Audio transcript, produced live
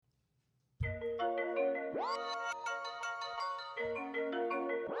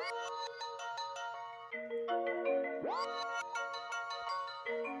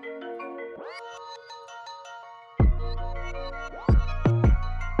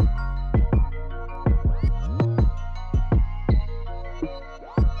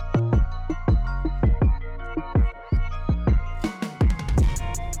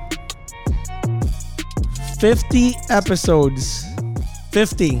50 episodes.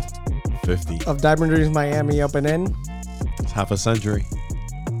 50 of Diamond Dreams Miami up and in. It's half a century.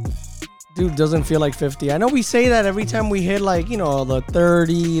 Dude, doesn't feel like 50. I know we say that every time we hit like, the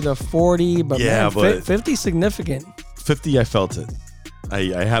 30, the 40, but yeah, man, but 50 is significant. 50, I felt it.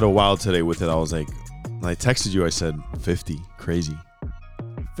 I had a while today with it. I was like, when I texted you, I said 50. Crazy.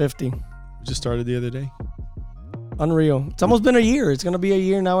 50. We just started the other day. Unreal. It's almost been a year. It's going to be a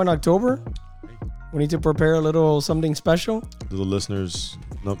year now in October. We need to prepare a little something special. Little listeners,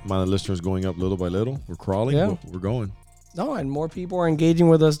 my listeners going up little by little. We're crawling. Yeah. We're going. No, and more people are engaging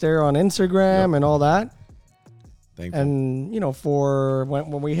with us there on Instagram and all that. Thankful. And, for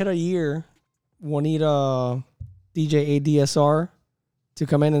when we hit a year, we'll need a DJ ADSR to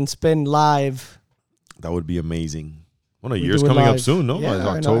come in and spin live. That would be amazing. Well, a year's coming up soon, no?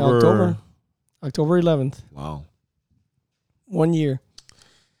 Yeah, it's October 11th. Wow. 1 year.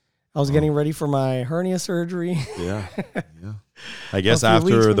 I was getting ready for my hernia surgery. Yeah. I guess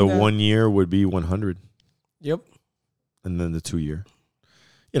after the 1 year would be 100. Yep. And then the 2 year.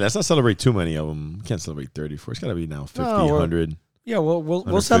 Yeah, let's not celebrate too many of them. We can't celebrate 34. It's got to be now 50, 100. Yeah,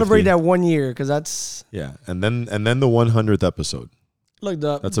 we'll celebrate that 1 year because that's... Yeah, and then the 100th episode. Look,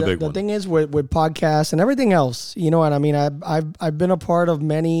 that's a big one. The thing is with podcasts and everything else, you know what I mean? I've been a part of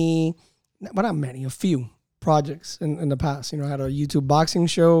many, but not many, a few projects in the past. I had a YouTube boxing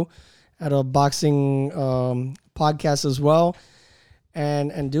show, had a boxing podcast as well.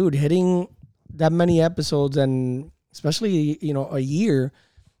 And dude, hitting that many episodes and especially, a year,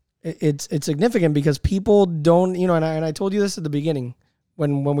 it's significant because people don't, and I told you this at the beginning.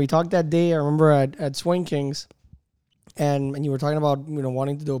 When we talked that day, I remember at Swing Kings, and you were talking about,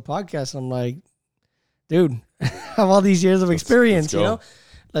 wanting to do a podcast. And I'm like, dude, I have all these years of experience,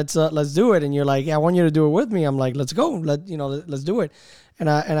 let's do it. And you're like, yeah, I want you to do it with me. I'm like, let's go. Let's do it. And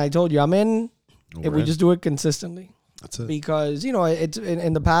I told you I'm in if we just do it consistently. That's it. Because, it's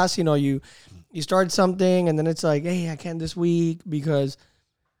in the past, you start something and then it's like, hey, I can't this week because,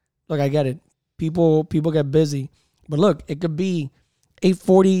 look, I get it. People get busy. But look, it could be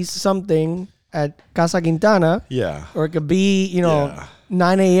 8:40 something at Casa Quintana. Yeah. Or it could be,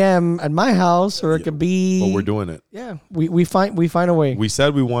 9 a.m. at my house, or it could be... But we're doing it. Yeah. We find a way. We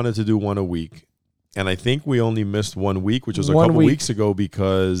said we wanted to do one a week. And I think we only missed 1 week, which was a couple weeks ago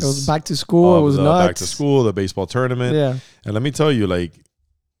because... It was back to school. It was nuts. Back to school, the baseball tournament. Yeah. And let me tell you,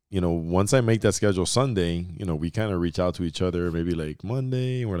 once I make that schedule Sunday, we kind of reach out to each other maybe like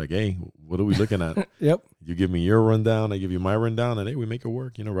Monday. And we're like, hey, what are we looking at? Yep. You give me your rundown. I give you my rundown. And, hey, we make it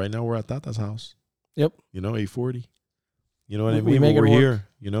work. Right now we're at Tata's house. Yep. 8:40. You know what I mean? We make we're it work. Here.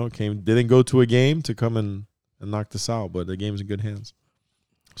 Didn't go to a game to come and knock this out, but the game's in good hands.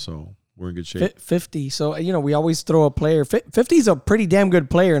 So we're in good shape. 50. So, we always throw a player. 50 is a pretty damn good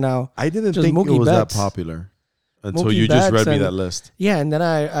player now. I didn't think it was that popular until Mookie you just Betts read me that list. Yeah, and then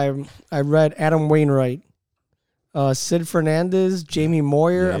I read Adam Wainwright, Sid Fernandez, Jamie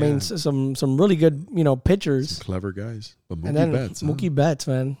Moyer. Yeah. I mean, some really good, pitchers. Some clever guys. But And then Betts. Mookie Betts,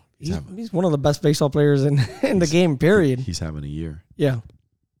 man. He's one of the best baseball players in the game, period. He's having a year. Yeah.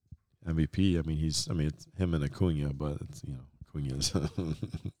 MVP. It's him and Acuna, but it's, Acuna's.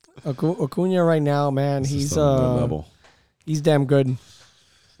 Acuna right now, man, he's level. He's damn good.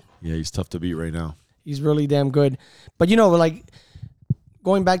 Yeah, he's tough to beat right now. He's really damn good. But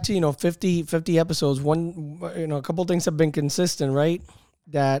going back to 50 episodes, a couple things have been consistent, right?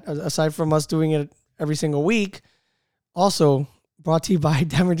 That aside from us doing it every single week, also brought to you by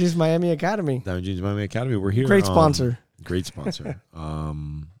Diamond Dreams Miami Academy. Diamond Dreams Miami Academy. We're here. Great sponsor. Great sponsor.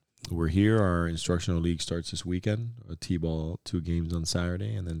 We're here. Our instructional league starts this weekend. A T-ball, 2 games on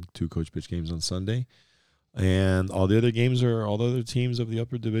Saturday, and then 2 coach pitch games on Sunday. And all the other teams of the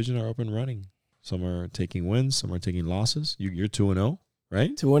upper division are up and running. Some are taking wins, some are taking losses. You're 2-0,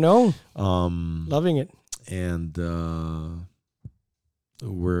 right? 2-0. Loving it. And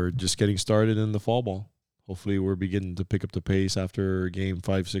we're just getting started in the fall ball. Hopefully we're beginning to pick up the pace after game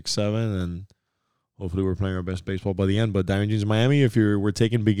 5, 6, 7, and hopefully we're playing our best baseball by the end. But Diamond Dreams Miami, we're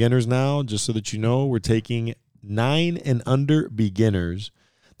taking beginners now, just so that you know, we're taking 9 and under beginners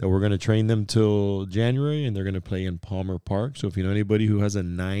that we're going to train them till January, and they're going to play in Palmer Park. So if you know anybody who has a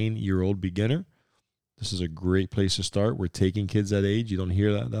 9-year-old beginner, this is a great place to start. We're taking kids that age. You don't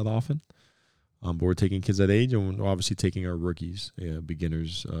hear that often. But we're taking kids that age, and we're obviously taking our rookies,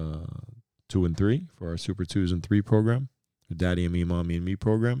 beginners 2 and 3 for our Super 2s and 3 program, the Daddy and Me, Mommy and Me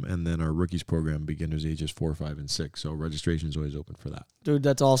program, and then our rookies program, beginners ages 4, 5, and 6. So registration is always open for that. Dude,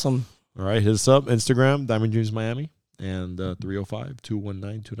 that's awesome. All right, hit us up, Instagram, Diamond Dreams Miami, and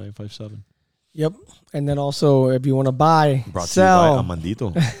 305-219-2957. Yep. And then also, if you want to buy, Brought sell. to you by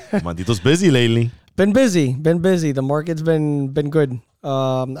Amandito. Amandito's busy lately. Been busy. The market's been good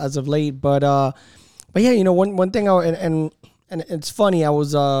as of late. But yeah, one thing and it's funny. I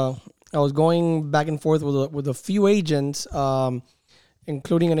was going back and forth with a few agents,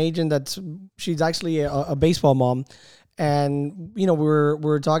 including an agent she's actually a baseball mom. And we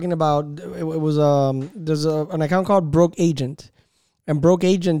were talking about it was there's an account called Broke Agent, and Broke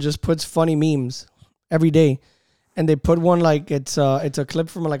Agent just puts funny memes every day, and they put one like it's a clip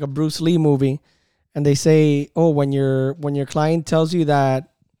from like a Bruce Lee movie, and they say, oh, when your client tells you that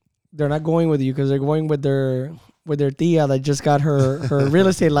they're not going with you because they're going with their tia that just got her real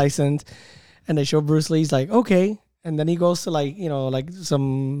estate license, and they show Bruce Lee's like, okay. And then he goes to like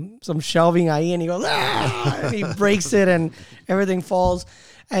some shelving ahí, and he goes, and he breaks it, and everything falls.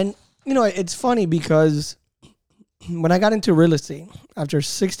 And it's funny because when I got into real estate after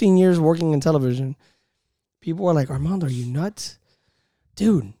 16 years working in television, people were like, Armando, are you nuts,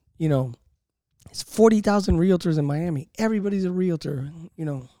 dude? It's 40,000 realtors in Miami. Everybody's a realtor.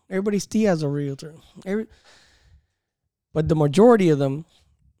 Everybody's tia's a realtor. But the majority of them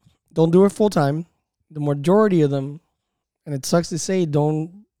don't do it full time. The majority of them, and it sucks to say,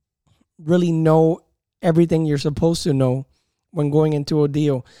 don't really know everything you're supposed to know when going into a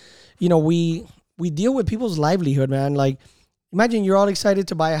deal. We deal with people's livelihood, man. Like, imagine you're all excited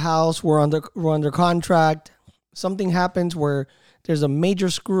to buy a house. We're under contract. Something happens where there's a major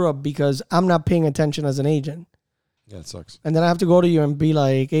screw up because I'm not paying attention as an agent. Yeah, it sucks. And then I have to go to you and be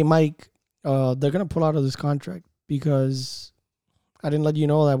like, hey, Mike, they're going to pull out of this contract because I didn't let you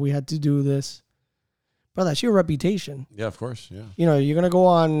know that we had to do this. Bro, that's your reputation. Yeah, of course. Yeah. You're going to go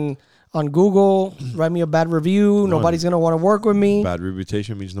on Google, write me a bad review. Nobody's going to want to work with me. Bad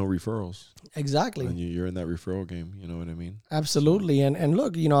reputation means no referrals. Exactly. And you're in that referral game. You know what I mean? Absolutely. So. And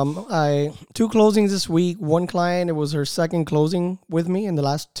look, I 2 closings this week. One client, it was her second closing with me in the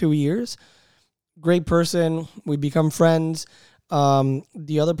last 2 years. Great person. We become friends.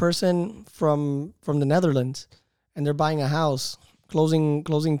 The other person from the Netherlands, and they're buying a house.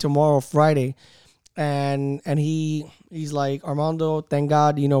 Closing tomorrow, Friday. And he's like, Armando, thank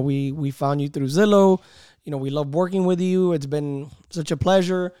God, we found you through Zillow. We love working with you. It's been such a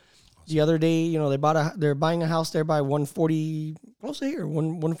pleasure. The other day, they're buying a house there by 140, close to here,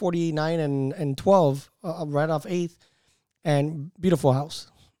 149 and 12, right off 8th, and beautiful house,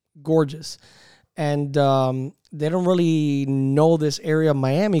 gorgeous. And they don't really know this area of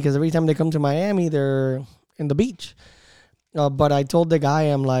Miami because every time they come to Miami, they're in the beach. But I told the guy,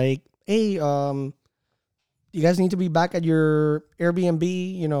 I'm like, hey, you guys need to be back at your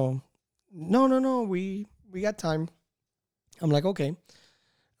Airbnb, No, we got time. I'm like, okay.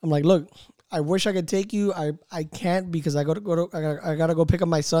 I'm like, look, I wish I could take you. I can't because I gotta go pick up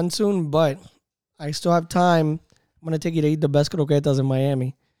my son soon, but I still have time. I'm gonna take you to eat the best croquetas in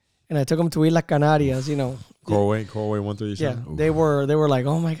Miami. And I took them to eat Las Canarias, Corway 137. Yeah, they were like,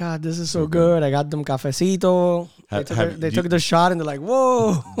 oh my God, this is so good. I got them cafecito. They took the shot and they're like,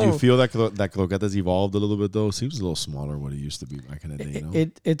 whoa. Do you feel that croqueta's evolved a little bit though? Seems a little smaller what it used to be back in the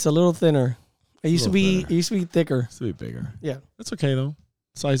day. It's a little thinner. It used to be thicker. It used to be bigger. Yeah, that's okay though.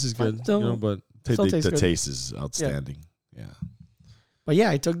 Size is good, but the taste is outstanding. Yeah. But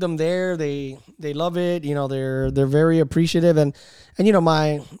yeah, I took them there. They love it. They're very appreciative. And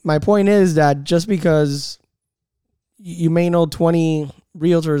my point is that just because you may know 20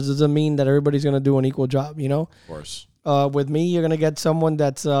 realtors doesn't mean that everybody's going to do an equal job, Of course. With me, you're going to get someone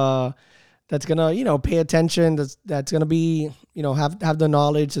that's going to, pay attention, that's going to be, have the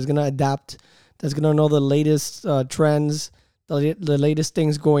knowledge, that's going to adapt, that's going to know the latest trends, the latest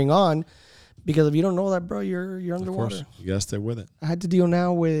things going on. Because if you don't know that, bro, you're underwater. Of course. You gotta stay with it. I had to deal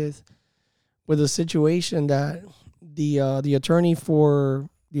now with a situation that the attorney for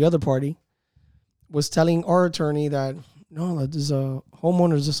the other party was telling our attorney that no, there's a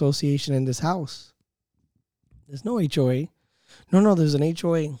homeowners association in this house. There's no HOA. No, there's an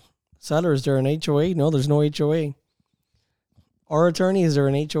HOA. Seller, is there an HOA? No, there's no HOA. Our attorney, is there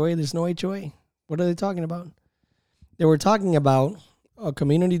an HOA? There's no HOA. What are they talking about? They were talking about a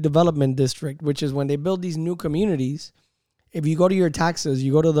community development district, which is when they build these new communities. If you go to your taxes,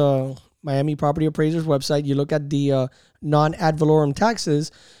 you go to the Miami Property Appraiser's website, you look at the non-ad valorem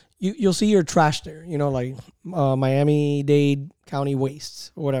taxes, you'll see your trash there, like Miami-Dade County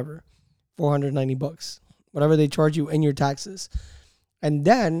wastes or whatever, $490, whatever they charge you in your taxes. And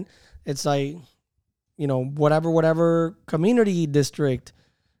then it's like, whatever community district,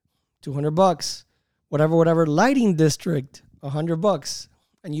 $200, whatever lighting district, $100,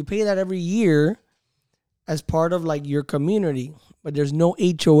 and you pay that every year as part of like your community, but there's no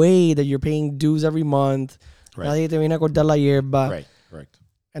HOA that you're paying dues every month. Right. Nadie te viene a cortar la hierba. Right. Correct.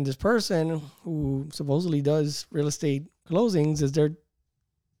 And this person who supposedly does real estate closings is there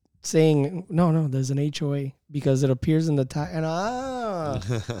saying, no, there's an HOA because it appears in the and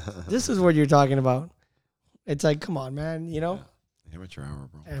this is what you're talking about. It's like, come on, man, you know? Yeah. Amateur hour,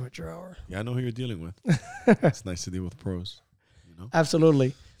 bro. Amateur hour. Yeah, I know who you're dealing with. It's nice to deal with pros, you know?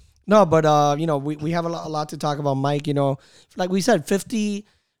 Absolutely. No, but, you know, we have a lot to talk about, Mike. You know, like we said, 50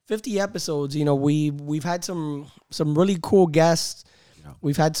 episodes. You know, we've had some really cool guests. Yeah.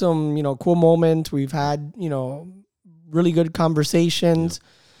 We've had some, you know, cool moments. We've had, you know, really good conversations. Yeah.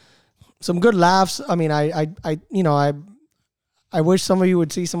 Some good laughs. I mean, I wish some of you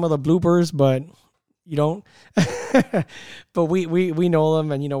would see some of the bloopers, but you don't. But we know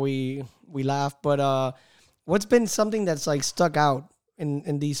them, and you know we laugh. But what's been something that's like stuck out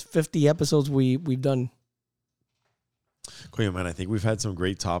in these 50 episodes we've done? Cool, man. I think we've had some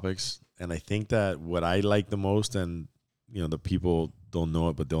great topics, and I think that what I like the most, and you know, the people don't know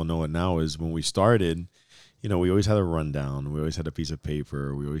it, but they'll know it now, is when we started. You know, we always had a rundown. We always had a piece of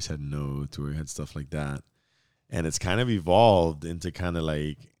paper. We always had notes. We had stuff like that. And it's kind of evolved into kind of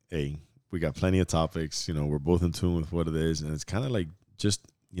like, hey, we got plenty of topics. You know, we're both in tune with what it is. And it's kind of like just,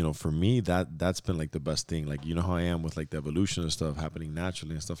 you know, for me, that's been like the best thing. Like, you know how I am with like the evolution of stuff happening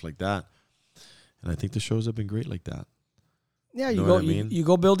naturally and stuff like that. And I think the shows have been great like that. Yeah, you go you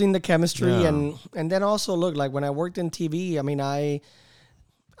go building the chemistry. Yeah. And then also, look, like when I worked in TV, I mean, I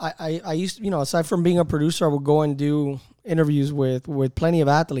used to, you know, aside from being a producer, I would go and do interviews with plenty of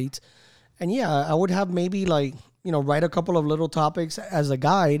athletes. And yeah, I would have maybe like, you know, write a couple of little topics as a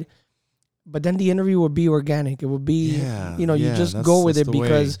guide, but then the interview would be organic. It would be, you know, you just go with it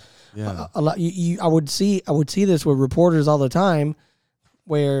because a lot, I would see this with reporters all the time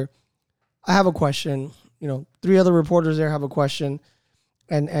where I have a question, you know, 3 other reporters there have a question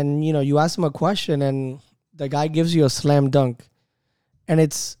and, you know, you ask them a question and the guy gives you a slam dunk. And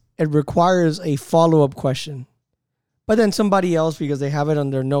it requires a follow-up question. But then somebody else, because they have it on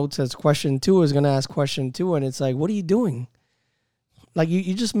their notes as question 2, is going to ask question 2. And it's like, what are you doing? Like,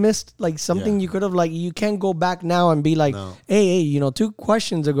 you just missed, like, something you could have, like, you can't go back now and be like, hey, you know, 2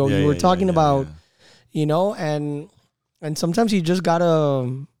 questions ago, you were talking about, you know, and sometimes you just got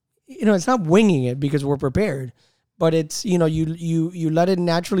to, you know, it's not winging it because we're prepared. But it's, you know, you let it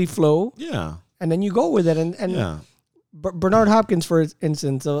naturally flow. Yeah. And then you go with it. And Bernard Hopkins, for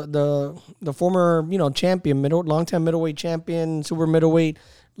instance, the former, you know, champion, long-time middleweight champion, super middleweight,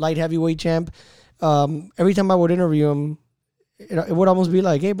 light heavyweight champ. Every time I would interview him, it would almost be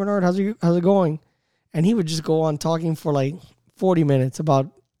like, "Hey, Bernard, how's it going?" And he would just go on talking for like 40 minutes about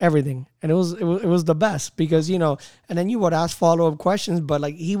everything, and it was the best because, you know. And then you would ask follow-up questions, but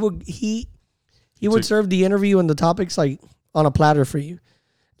like he would serve the interview and the topics like on a platter for you.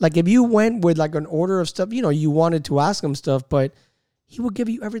 Like, if you went with, like, an order of stuff, you know, you wanted to ask him stuff, but he would give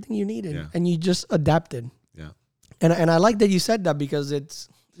you everything you needed, and you just adapted. Yeah. And I like that you said that because that's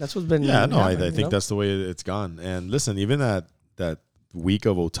what's been happening, I think that's the way it's gone. And listen, even that week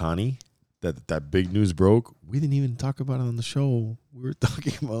of Ohtani, that big news broke, we didn't even talk about it on the show. We were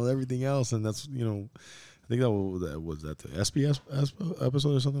talking about everything else, and that's, you know, I think that was the SBS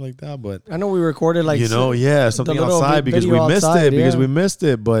episode or something like that. But I know we recorded like, you know, something outside because we missed it. Because we missed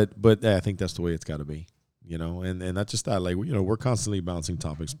it. But I think that's the way it's got to be, you know. And not just that, like, you know, we're constantly bouncing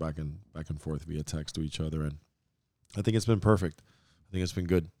topics back and forth via text to each other, and I think it's been perfect. I think it's been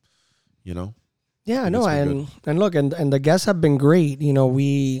good, you know. Yeah, I know, and look, and the guests have been great. You know,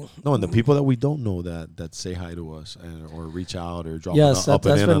 and the people that we don't know that say hi to us or reach out or drop up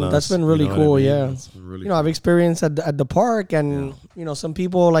and in on us. That's been really cool. I mean? Yeah, really, you know, I've experienced at the park, and you know, some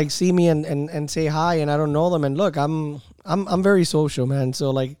people like see me and say hi, and I don't know them. And look, I'm very social, man.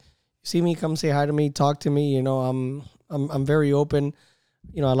 So like, see me, come say hi to me, talk to me. You know, I'm very open.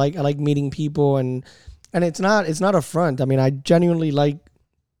 You know, I like meeting people, and it's not a front. I mean, I genuinely like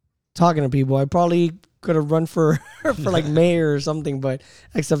talking to people. I probably could have run for like mayor or something, but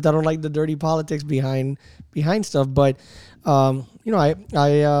except I don't like the dirty politics behind stuff. But you know, I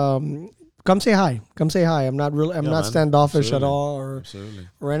come say hi. I'm not standoffish at all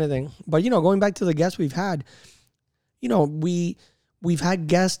or anything. But you know, going back to the guests we've had, you know, we've had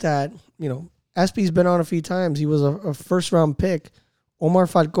guests that, you know, SP's been on a few times. He was a first round pick. Omar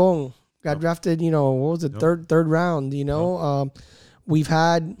Falcon got drafted. You know, what was it, third round? You know, we've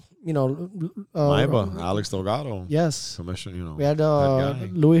had, you know, MYBA, Alex Delgado. Yes. Commissioner, you know. We had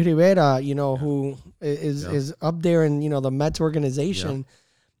Luis Rivera, you know, who is up there in, you know, the Mets organization. Yeah.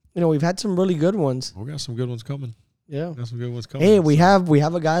 You know, we've had some really good ones. We got some good ones coming. Yeah. We got some good ones coming. Hey, we have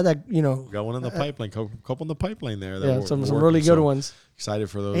a guy that, you know. We got one in the pipeline, couple in the pipeline there. Some really good ones.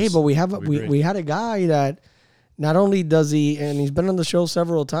 Excited for those. Hey, but we had a guy that not only does he, and he's been on the show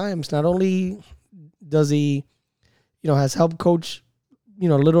several times, not only does he, has helped coach,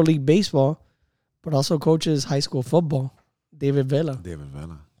 Little League Baseball, but also coaches high school football. David Vela.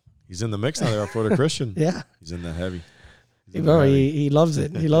 He's in the mix now there at Florida Christian. Yeah. He's in that heavy. He loves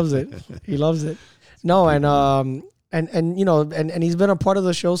it. He loves it. He loves it. No, and he's been a part of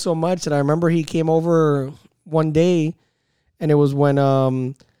the show so much that I remember he came over one day, and it was when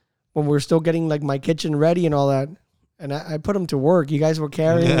we were still getting like my kitchen ready and all that, and I put him to work. You guys were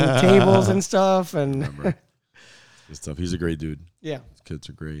carrying tables and stuff, and good stuff. He's a great dude. Yeah, his kids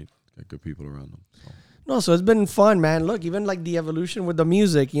are great. Got good people around him. So. No, so it's been fun, man. Look, even like the evolution with the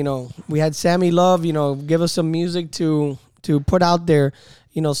music. We had Sammy Love, give us some music to put out there.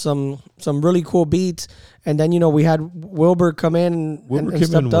 Some really cool beats, and then we had Wilbur come in and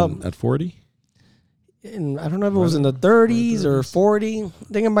stepped up at 40. And I don't know if it was in the 30s or 40. I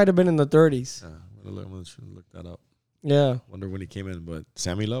think it might have been in the 30s. I'm gonna look that up. Yeah. Wonder when he came in, but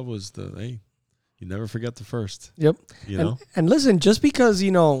Sammy Love was you never forget the first. Yep. And listen, just because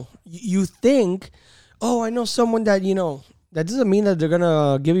you think, oh, I know someone that that doesn't mean that they're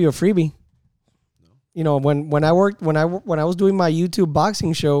gonna give you a freebie. No. When I was doing my YouTube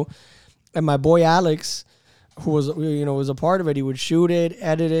boxing show, and my boy Alex, who was a part of it, he would shoot it,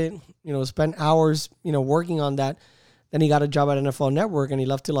 edit it, spend hours, working on that. Then he got a job at NFL Network, and he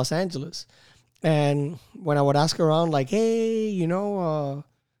left to Los Angeles. And when I would ask around, like, hey, I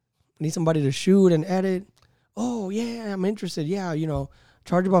need somebody to shoot and edit. Oh, yeah, I'm interested. Yeah,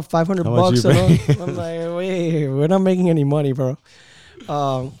 charge about $500 bucks. I'm like, wait, we're not making any money, bro.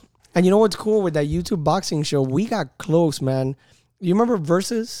 And what's cool with that YouTube boxing show? We got close, man. You remember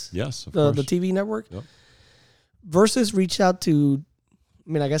Versus? Yes, of course. The TV network? Yep. Versus reached out to,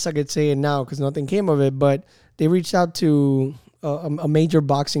 I guess I could say it now because nothing came of it, but they reached out to a major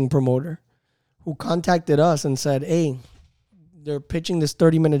boxing promoter who contacted us and said, hey, they're pitching this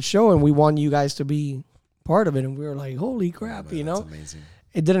 30-minute show and we want you guys to be part of it. And we were like, holy crap, That's amazing.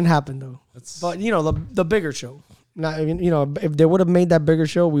 It didn't happen, though. But, the bigger show. If they would have made that bigger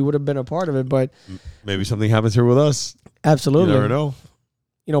show, we would have been a part of it. But maybe something happens here with us. Absolutely. You never know.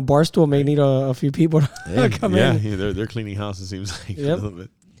 Barstool may need a few people to come in. Yeah, they're cleaning house, it seems like, a little bit.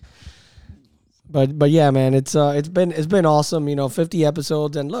 But yeah, man, it's been awesome. 50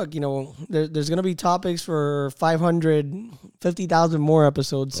 episodes, and look, there's gonna be topics for 550,000 more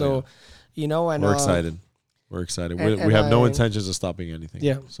episodes. So, and we're excited. We're excited. We have no intentions of stopping anything.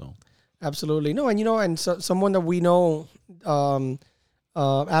 Yeah. So absolutely no, and someone that we know,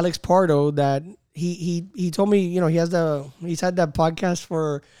 Alex Pardo, that he told me, he's had that podcast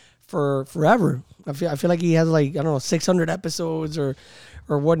for forever. I feel like he has 600 episodes or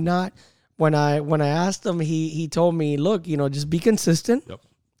whatnot. When I asked him, he told me, look, just be consistent. Yep.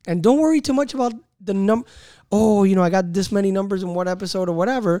 And don't worry too much about the number. Oh, I got this many numbers in one episode or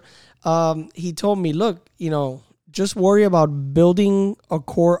whatever. He told me, look, just worry about building a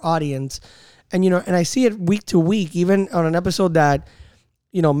core audience. And, and I see it week to week, even on an episode that,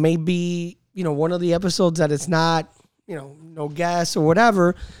 maybe, one of the episodes that it's not, no guests or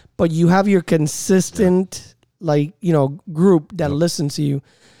whatever, but you have your consistent, group that listens to you.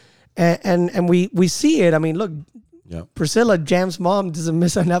 And we see it. I mean, look, Priscilla, Jam's mom, doesn't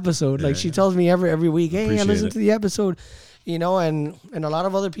miss an episode. She tells me every week, hey, I listened to the episode, and a lot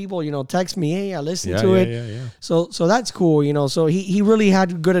of other people, text me, hey, I listened to it. Yeah. So that's cool, So he really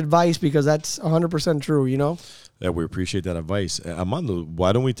had good advice because that's 100% true, Yeah, we appreciate that advice. Armando,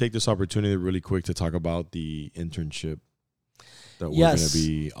 why don't we take this opportunity really quick to talk about the internship that we're going to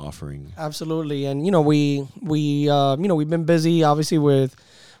be offering? Absolutely. And, we've been busy, obviously, with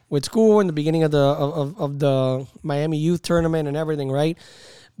school in the beginning of the Miami Youth Tournament and everything, right?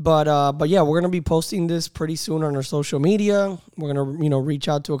 But yeah, we're gonna be posting this pretty soon on our social media. We're gonna reach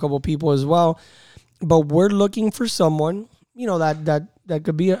out to a couple people as well. But we're looking for someone that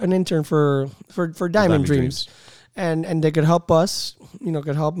could be an intern for Diamond Dreams. And they could help us.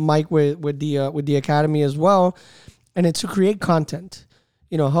 Could help Mike with the academy as well. And it's to create content.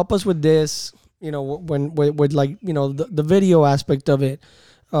 Help us with this. When with the video aspect of it.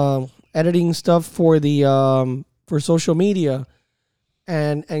 Editing stuff for the for social media,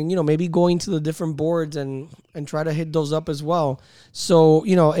 and maybe going to the different boards and try to hit those up as well. So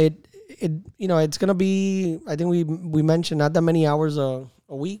it's gonna be, I think we mentioned, not that many hours a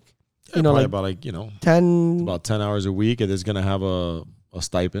week. Probably about 10 hours a week, and it's gonna have a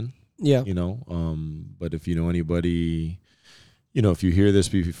stipend. Yeah. But if you know anybody, if you hear this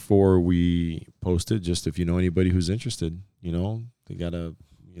before we post it, just if you know anybody who's interested, they gotta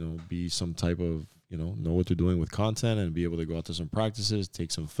be some type of, know what they're doing with content and be able to go out to some practices,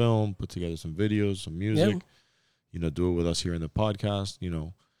 take some film, put together some videos, some music. do it with us here in the podcast,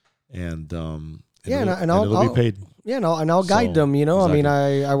 and I'll it'll be paid. Yeah, and I'll guide them. Exactly. I mean,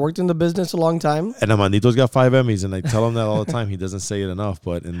 I worked in the business a long time. And Armando's got 5 Emmys, and I tell him that all the time. He doesn't say it enough,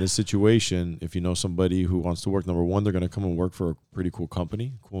 but in this situation, if you know somebody who wants to work, number one, they're going to come and work for a pretty cool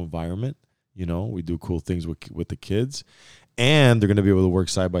company, cool environment. We do cool things with the kids, and they're going to be able to work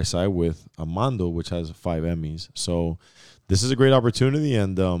side by side with Armando, which has 5 Emmys. So this is a great opportunity,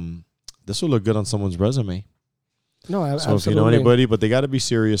 and this will look good on someone's resume. No, so absolutely. if you know anybody, but they got to be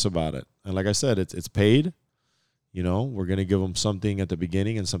serious about it. And like I said, it's paid. We're going to give them something at the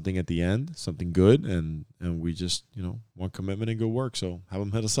beginning and something at the end, something good, and we just want commitment and good work. So have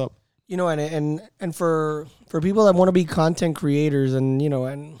them hit us up. And for people that want to be content creators, and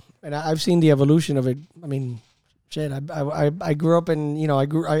and I've seen the evolution of it. I mean, shit, I grew up in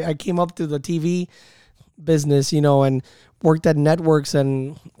I came up through the TV business, and worked at networks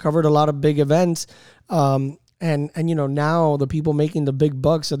and covered a lot of big events. And now the people making the big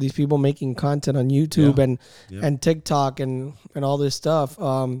bucks are these people making content on YouTube and TikTok and all this stuff.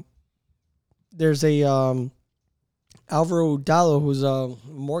 There's a Alvaro Dallo, who's a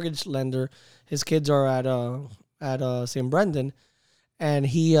mortgage lender. His kids are at St. Brendan, and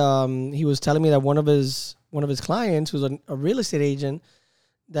he was telling me that one of his clients, who's a real estate agent,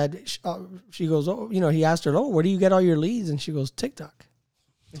 that she goes, he asked her, where do you get all your leads? And she goes, TikTok.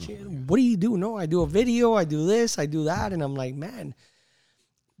 What do you do? No, I do a video, I do this, I do that. And I'm like, man,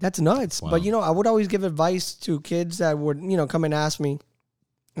 that's nuts. Wow. But, I would always give advice to kids that would, come and ask me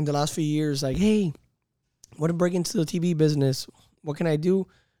in the last few years, like, hey, I want to break into the TV business. What can I do?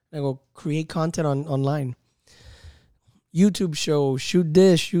 And I go, create content online. YouTube show, shoot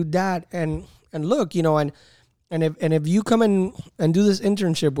this, shoot that. And look, and if you come in and do this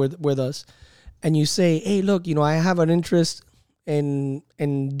internship with us and you say, hey, look, I have an interest in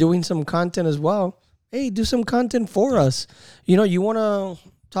doing some content as well. Hey, do some content for us. You want to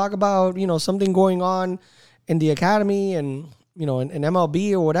talk about, something going on in the academy and, in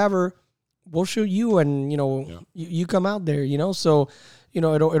MLB or whatever, we'll shoot you and, you come out there, so,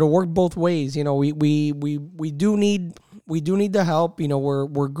 it'll work both ways. We do need the help.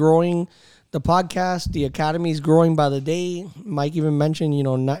 We're growing the podcast. The academy is growing by the day. Mike even mentioned,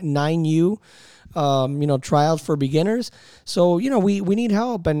 9U. Trials for beginners. So, we need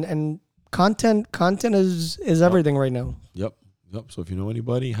help and content is everything right now. Yep. So if you know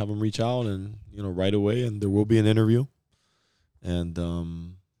anybody, have them reach out and, right away, and there will be an interview. And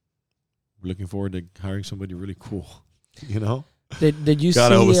we're looking forward to hiring somebody really cool, Did you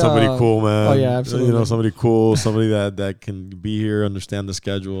gotta see? hope it's somebody cool, man. Oh yeah, absolutely. Somebody cool, somebody that can be here, understand the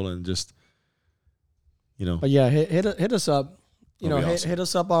schedule, and just, But yeah, hit us up. Awesome. Hit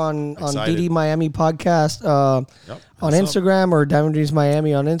us up on DD Miami podcast on Instagram, or Diamond Dreams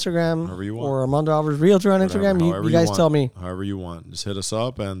Miami on Instagram, however you want, or Armando Alvarez Realtor on Instagram. You guys tell me. However you want. Just hit us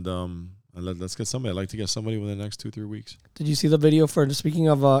up and let's get somebody. I'd like to get somebody within the next 2-3 weeks. Did you see the video speaking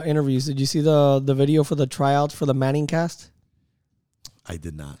of interviews, did you see the video for the tryouts for the Manning cast? I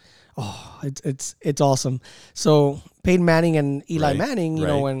did not. Oh, it's awesome. So Peyton Manning and Eli Manning,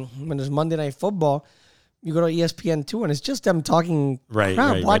 when there's Monday Night Football, you go to ESPN2 and it's just them talking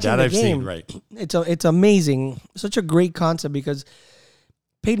crap, watching the game. It's amazing. Such a great concept because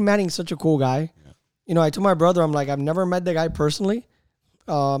Peyton Manning's such a cool guy. Yeah. I told my brother, I'm like, I've never met the guy personally.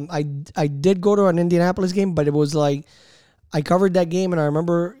 I did go to an Indianapolis game, but it was like I covered that game and I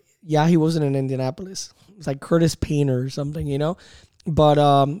remember, he wasn't in Indianapolis. It's like Curtis Painter or something, But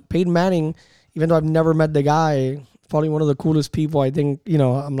Peyton Manning, even though I've never met the guy, probably one of the coolest people. I think,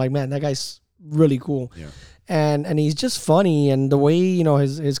 I'm like, man, that guy's really cool. Yeah. And he's just funny, and the way,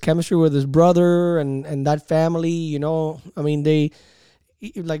 his chemistry with his brother and that family, I mean, they,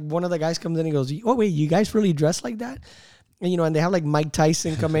 like, one of the guys comes in and he goes, oh wait, you guys really dress like that? And, and they have like Mike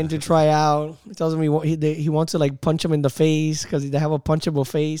Tyson come in to try out. He tells him he wants to like punch him in the face because they have a punchable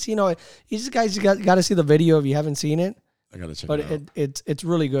face. You just guys got to see the video if you haven't seen it. I gotta check it out. But it's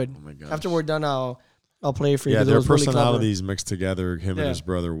really good. Oh my gosh. After we're done, I'll play it for you. Yeah, their personalities mix together, him and his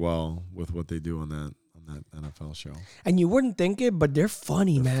brother, well, with what they do on that NFL show. And you wouldn't think it, but they're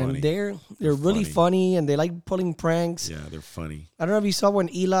funny, man. Funny. They're really funny, and they like pulling pranks. Yeah, they're funny. I don't know if you saw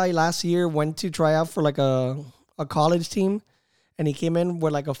when Eli last year went to try out for like a college team, and he came in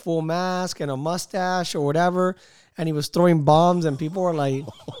with like a full mask and a mustache or whatever, and he was throwing bombs, and people were like,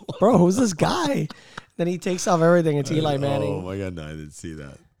 bro, who's this guy? Then he takes off everything. It's Eli Manning. Oh my God, no, I didn't see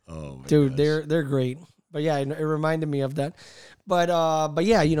that. Oh my dude, gosh. they're great. But yeah, it reminded me of that. But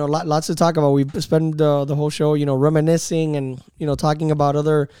yeah, lots to talk about. We spent the whole show, reminiscing and talking about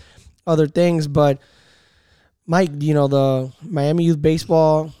other things. But Mike, the Miami Youth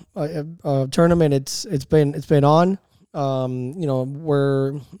Baseball tournament. It's been on.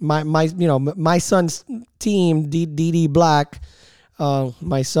 Where my son's team, DD Black,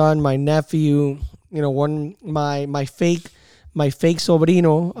 my son, my nephew, my fake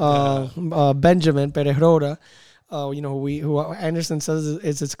sobrino, Benjamin Perejroda, who Anderson says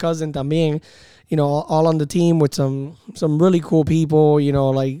is his cousin también, all on the team with some really cool people,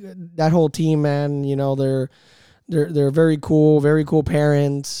 like that whole team, man, they're very cool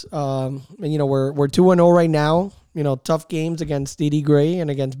parents. And we're 2-0 right now, tough games against DD Gray and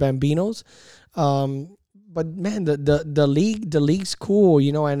against Bambinos. But man, the league's cool,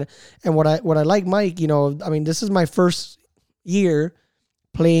 and what I like, Mike, this is my first year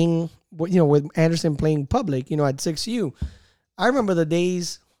playing, with Anderson playing public, at 6U. I remember the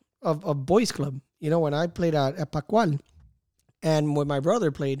days of Boys Club, when I played at Pacual, and when my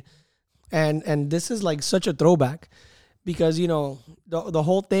brother played, and this is like such a throwback, because the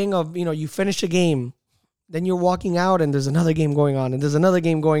whole thing of you finish a game, then you're walking out and there's another game going on and there's another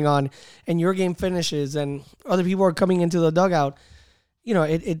game going on and your game finishes and other people are coming into the dugout.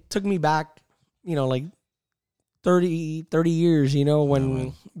 It took me back, like 30 years,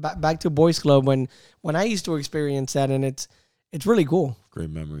 when back to Boys Club when I used to experience that, and it's really cool. Great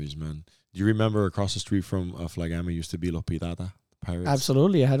memories, man. Do you remember across the street from Flagama used to be Los Pirata Pirates?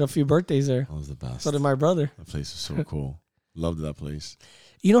 Absolutely. I had a few birthdays there. That was the best. So did my brother. That place was so cool. Loved that place.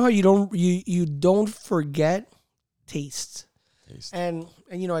 You know how you don't forget tastes. And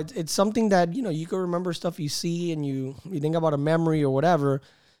it's something that you can remember stuff you see and you think about a memory or whatever,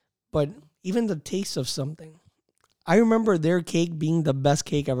 but even the taste of something. I remember their cake being the best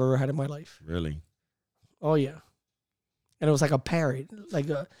cake I've ever had in my life. Really? Oh yeah. And it was like a parrot,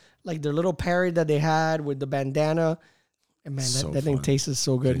 like their little parrot that they had with the bandana. And man, that thing tasted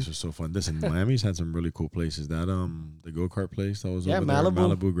so good. It was so fun. Listen, Miami's had some really cool places. That the go-kart place that was over Malibu. there,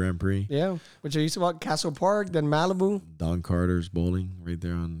 Malibu Grand Prix. Yeah, which I used to about Castle Park, then Malibu. Don Carter's Bowling right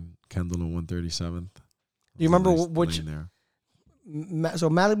there on Kendall and 137th. Do you remember which? There.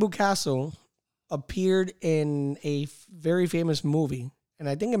 So Malibu Castle appeared in a very famous movie, and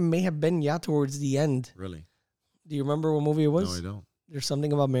I think it may have been towards the end. Really? Do you remember what movie it was? No, I don't. There's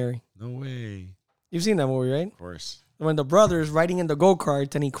Something About Mary. No way. You've seen that movie, right? Of course. When the brother's riding in the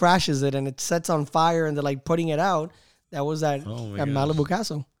go-kart and he crashes it and it sets on fire and they're like putting it out, that was at Malibu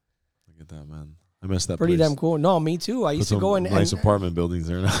Castle. Look at that, man. I missed that Pretty place. damn cool. No, me too. I used to go in nice apartment buildings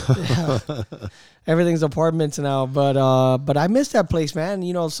there now. Yeah. Everything's apartments now, but I miss that place, man.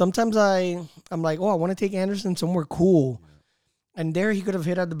 Sometimes I'm like, I want to take Anderson somewhere cool. And there he could have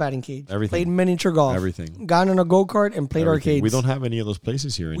hit at the batting cage. Everything. Played miniature golf. Everything. Gone on a go-kart and played arcades. We don't have any of those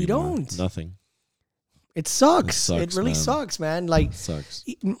places here anymore. We don't. Nothing. It sucks. It really sucks, man. Like, it sucks.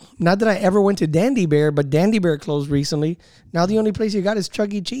 Not that I ever went to Dandy Bear, but Dandy Bear closed recently. Now the only place you got is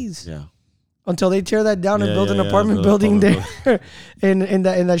Chuck E. Cheese. Yeah. Until they tear that down and build an apartment building there in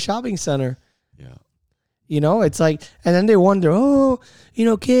that shopping center. Yeah. It's like, and then they wonder,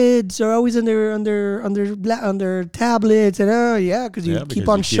 kids are always on their tablets and because you keep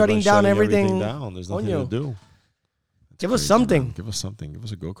on shutting down everything. There's nothing to do. Give us something. Man. Give us something. Give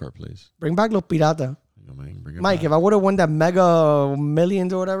us a go-kart, please. Bring back Los Pirata. Bring it Mike, back. If I would have won that Mega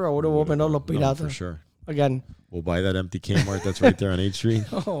Millions or whatever, I would have opened up Los Pirata. For sure. Again. We'll buy that empty Kmart that's right there on 8th Street.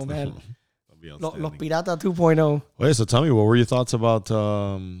 Oh, man. Los Pirata 2.0. Well, so tell me, what were your thoughts about,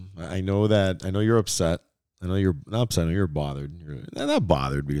 I know you're upset. I know you're not upset. I know you're bothered. You're not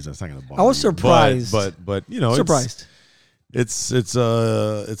bothered because that's not going to bother you. I was surprised. But surprised. It's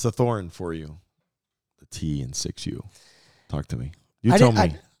a thorn for you. The T and 6U. Talk to me. You tell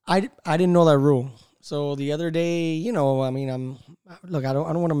me. I didn't know that rule. So the other day, I don't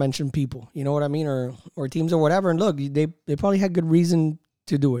want to mention people, you know what I mean, or teams or whatever. And look, they probably had good reason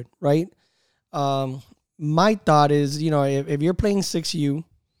to do it, right? My thought is, if you're playing 6U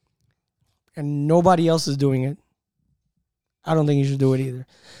and nobody else is doing it, I don't think you should do it either.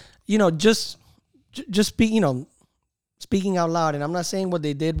 Just speaking out loud. And I'm not saying what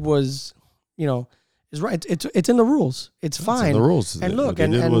they did was, is right. It's in the rules. It's fine. It's in the rules. And look,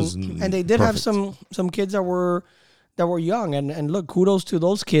 and they did have some kids that were young, and look, kudos to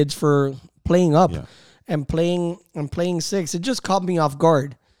those kids for playing up and playing six. It just caught me off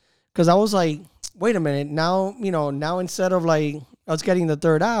guard because I was like, wait a minute, now instead of like us getting the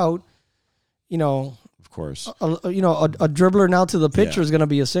third out, of course, a dribbler now to the pitcher is going to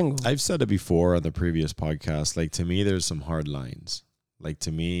be a single. I've said it before on the previous podcast. Like, to me, there's some hard lines. Like,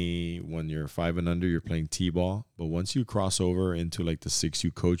 to me, when you're 5 and under, you're playing T-ball. But once you cross over into, like, the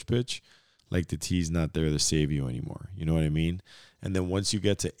 6U coach pitch, like, the T's not there to save you anymore. You know what I mean? And then once you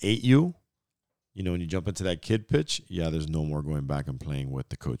get to 8U, you know, when you jump into that kid pitch, there's no more going back and playing with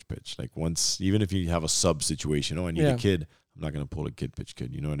the coach pitch. Like once, even if you have a sub situation, I need a kid, I'm not going to pull a kid pitch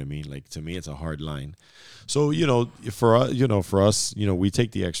kid. You know what I mean? Like to me, it's a hard line. So, for us, we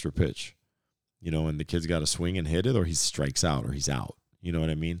take the extra pitch, and the kid's got to swing and hit it, or he strikes out or he's out. You know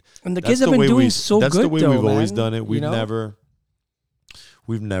what I mean? And the kids have been doing so good. That's the way we've always done it. We've never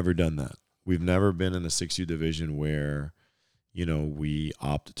done that. We've never been in the 6U division where, we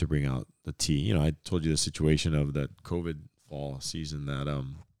opt to bring out the T. I told you the situation of that COVID fall season that,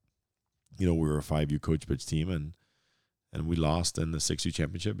 we were a 5U coach pitch team and we lost in the 6U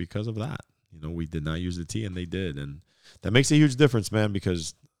championship because of that. We did not use the T and they did. And that makes a huge difference, man,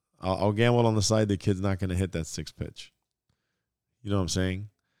 because I'll gamble on the side the kid's not going to hit that 6 pitch. You know what I'm saying?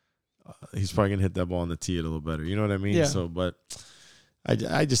 He's probably going to hit that ball on the tee a little better. You know what I mean? Yeah. So, but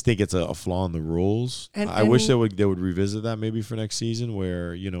I just think it's a flaw in the rules. And I wish they would revisit that maybe for next season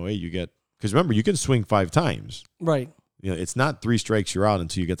where, hey, you get – because remember, you can swing 5 times. Right. It's not 3 strikes, you're out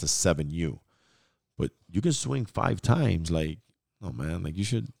until you get to 7U. But you can swing 5 times. Like, no, man. Like, you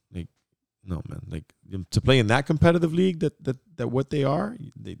should – like, no, man. Like, to play in that competitive league that what they are,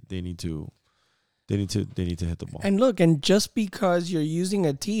 they need to – They need to hit the ball. And look, and just because you're using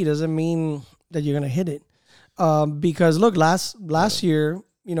a tee doesn't mean that you're gonna hit it. Because look, last year,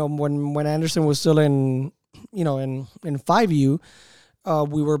 when Anderson was still in 5U,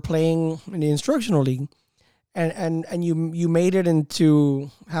 we were playing in the instructional league, and you made it into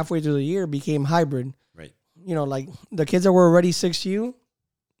halfway through the year became hybrid. Right. Like the kids that were already 6U,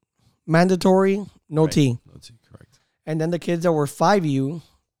 mandatory, no tee. No tee, correct. And then the kids that were 5U.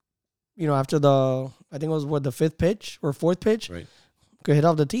 After I think it was the 5th pitch or 4th pitch, right, could hit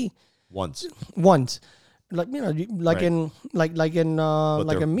off the tee once, like right. in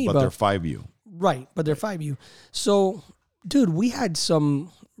MYBA. But they're 5U, right? But they're 5U. So, dude, we had some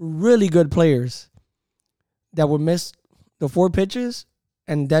really good players that would miss the 4 pitches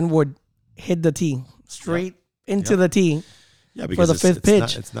and then would hit the tee straight into the tee. Yeah, because for the 5th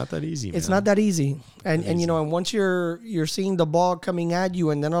pitch. It's not that easy. It's not that easy. And and once you're seeing the ball coming at you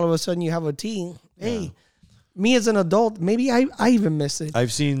and then all of a sudden you have a tee, hey, me as an adult, maybe I even miss it.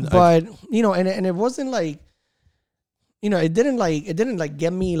 I've seen and it wasn't like it didn't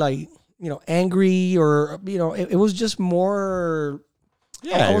get me angry or it was just more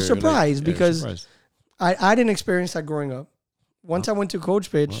I was surprised because I didn't experience that growing up. Once I went to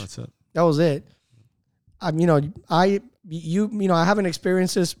coach pitch, that was it. I haven't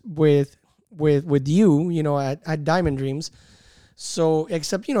experienced this with you, at Diamond Dreams. So,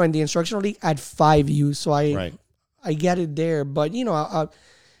 except, in the instructional league at 5U. So I get it there, but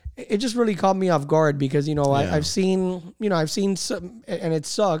it just really caught me off guard because, I've seen some, and it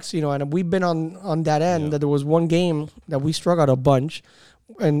sucks, and we've been on that end that there was one game that we struck out a bunch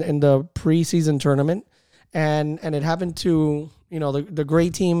in the preseason tournament and it happened to, the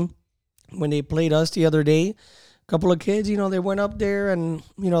great team when they played us the other day. Couple of kids, they went up there and,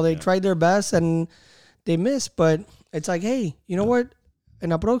 they tried their best and they missed. But it's like, hey, you know what?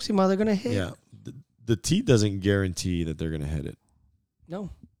 In la próxima, they're going to hit. Yeah. The tee doesn't guarantee that they're going to hit it. No.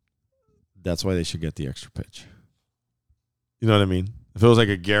 That's why they should get the extra pitch. You know what I mean? It feels like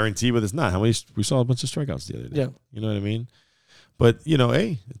a guarantee, but it's not. We saw a bunch of strikeouts the other day. Yeah. You know what I mean? But,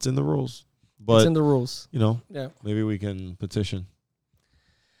 hey, it's in the rules. But, it's in the rules. Maybe we can petition.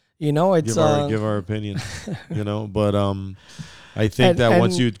 It's give our opinion, But I think that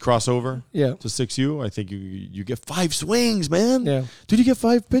once you cross over to 6U, I think you get 5 swings, man. Yeah, dude, you get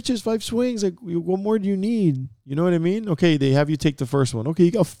 5 pitches, 5 swings. Like, what more do you need? You know what I mean? Okay, they have you take the first one. Okay,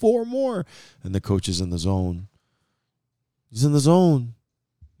 you got 4 more, and the coach is in the zone. He's in the zone,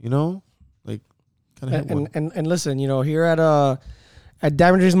 like kind of. And listen, here at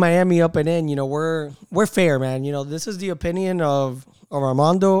Diamond Dreams Miami up and in, we're fair, man. This is the opinion of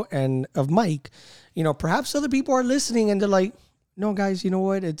Armando and of Mike. Perhaps other people are listening and they're like, no, guys, you know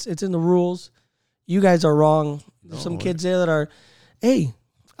what? It's in the rules. You guys are wrong. There's some kids there that are, hey,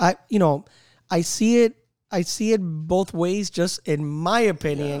 I see it both ways. Just in my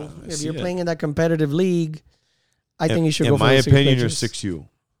opinion, if you're playing in that competitive league, I think you should go for the 6 pitches. In my opinion, you're 6U.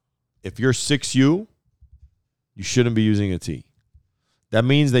 If you're 6U, you shouldn't be using a T. That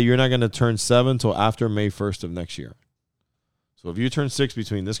means that you're not going to turn 7 till after May 1st of next year. So if you turn 6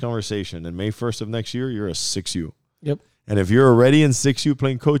 between this conversation and May 1st of next year, you're a 6U. Yep. And if you're already in 6U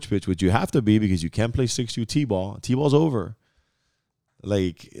playing coach pitch, which you have to be because you can't play 6U T-ball, T-ball's over.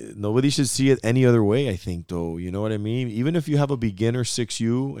 Like, nobody should see it any other way, I think, though. You know what I mean? Even if you have a beginner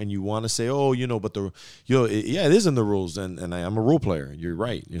 6U and you want to say, but it is in the rules, and I'm a role player. You're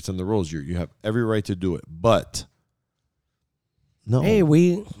right. It's in the rules. You have every right to do it. But No. Hey,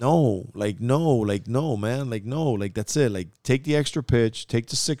 No, man. Like, that's it. Like, take the extra pitch, take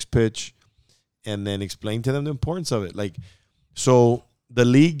the 6 pitch, and then explain to them the importance of it. Like, so the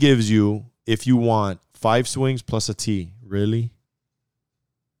league gives you, if you want, 5 swings plus a tee. Really?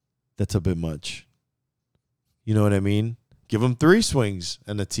 That's a bit much. You know what I mean? Give them 3 swings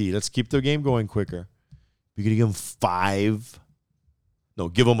and a tee. Let's keep the game going quicker. You're going to give them 5. No,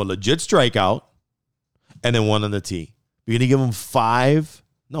 give them a legit strikeout and then 1 on the tee. You're going to give them 5.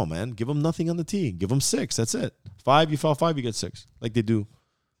 No, man. Give them nothing on the tee. Give them 6. That's it. 5, you foul 5, you get 6. Like they do.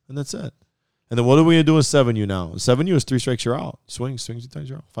 And that's it. And then what are we going to do in 7U now? 7U is 3 strikes, you're out. Swings 2 times,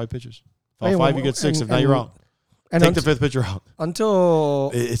 you're out. 5 pitches. Foul 5, you get 6. If not, you're out. And take the 5th pitcher out.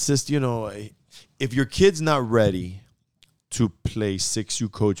 Until... It's just, if your kid's not ready to play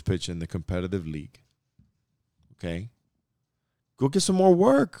 6U coach pitch in the competitive league, okay, go get some more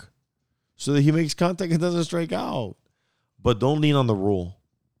work so that he makes contact and doesn't strike out. But don't lean on the rule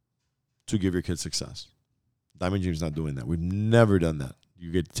to give your kid success. Diamond Dream's not doing that. We've never done that.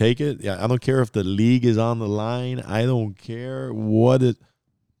 You could take it. Yeah, I don't care if the league is on the line. I don't care what it.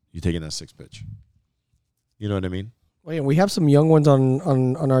 You're taking that 6 pitch. You know what I mean? Well, yeah, we have some young ones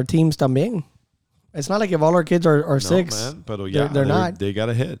on our teams también. It's not like if all our kids are 6. Man, but they're not. They got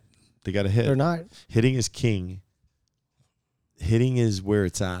to hit. They're not. Hitting is king. Hitting is where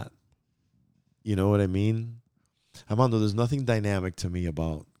it's at. You know what I mean? Armando, there's nothing dynamic to me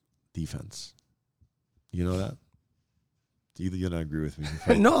about defense. You know that? Either you don't agree with me.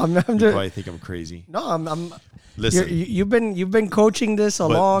 No, I'm just. You probably think I'm crazy. No, I'm. Listen, you've been coaching this a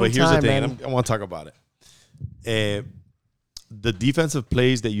long time. But here's the thing. Man. I want to talk about it. The defensive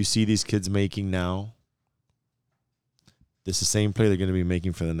plays that you see these kids making now, this is the same play they're going to be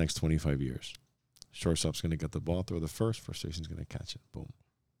making for the next 25 years. Shortstop's going to get the ball, throw the first baseman's going to catch it. Boom.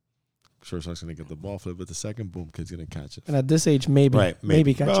 Shortstop's going to get the ball, flip it the second, boom, kid's going to catch it. And at this age, maybe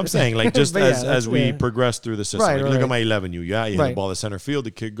catch it. I'm saying, like, just as we progress through the system. Right, look at my 11U. You hit the ball to center field,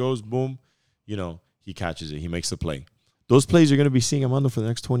 the kid goes, boom, he catches it. He makes the play. Those plays you're going to be seeing Armando for the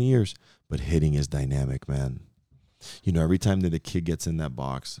next 20 years. But hitting is dynamic, man. Every time that the kid gets in that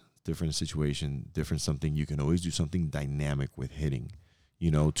box, different situation, different something, you can always do something dynamic with hitting.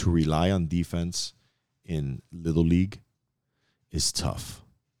 To rely on defense in Little League is tough.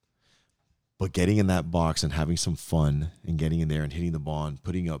 But getting in that box and having some fun and getting in there and hitting the ball and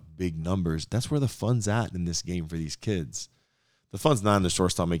putting up big numbers, that's where the fun's at in this game for these kids. The fun's not in the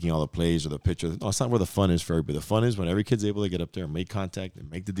shortstop making all the plays or the pitcher. No, it's not where the fun is for everybody. The fun is when every kid's able to get up there and make contact and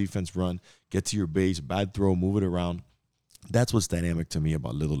make the defense run, get to your base, bad throw, move it around. That's what's dynamic to me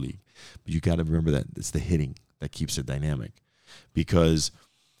about Little League. But you got to remember that it's the hitting that keeps it dynamic. Because,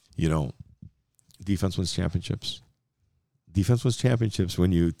 defense wins championships. Defense wins championships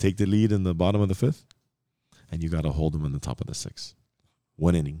when you take the lead in the bottom of the 5th and you got to hold them in the top of the 6th.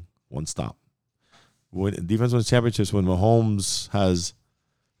 1 inning, 1 stop. When defense wins championships when Mahomes has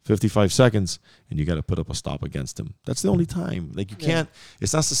 55 seconds and you got to put up a stop against him. That's the only time. Like, you can't,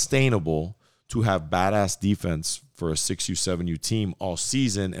 it's not sustainable to have badass defense for a 6U, 7U team all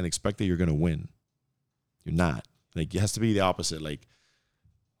season and expect that you're going to win. You're not. Like, it has to be the opposite. Like,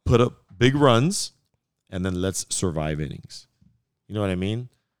 put up big runs and then let's survive innings. You know what I mean?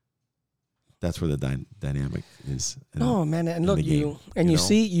 That's where the dynamic is. Man, and look, you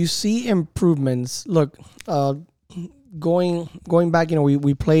see improvements. Look, going back,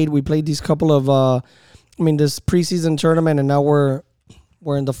 we played these couple of this preseason tournament, and now we're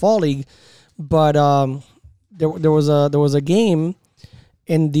in the fall league. But there was a game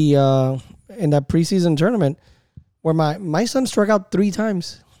in that preseason tournament where my son struck out 3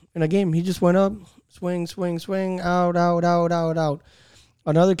 times in a game. He just went up, swing, out.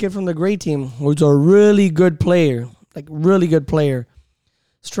 Another kid from the gray team, who's a really good player,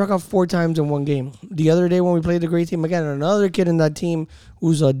 struck out 4 times in one game. The other day when we played the gray team again, another kid in that team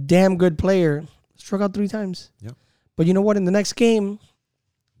who's a damn good player struck out 3 times. Yep. But you know what? In the next game,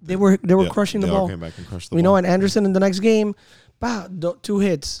 they were crushing the ball. Came back and crushed the ball. And Anderson in the next game, 2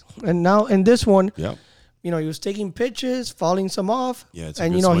 hits. And now in this one, he was taking pitches, fouling some off. Yeah, it's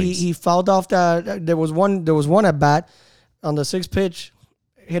and he fouled off that. There was one at bat on the 6th pitch.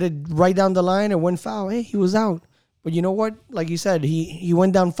 Hit it right down the line and went foul. Hey, he was out. But you know what? Like you said, he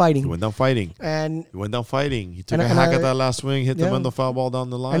went down fighting. He took a hack at that last swing, hit the the foul ball down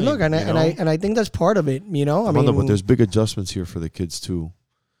the line. And look, I think that's part of it. But there's big adjustments here for the kids too.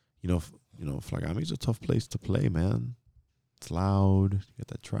 Flagami's a tough place to play, man. It's loud. You get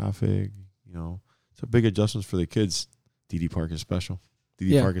that traffic. It's a big adjustments for the kids. DD Park is special.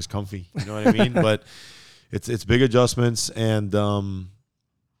 DD Park is comfy. You know what I mean? But it's big adjustments, and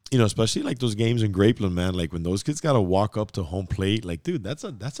especially like those games in Grapeland, man. Like when those kids got to walk up to home plate, like, dude, that's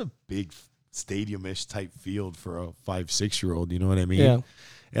a big stadium-ish type field for a 5-6-year-old. You know what I mean? Yeah.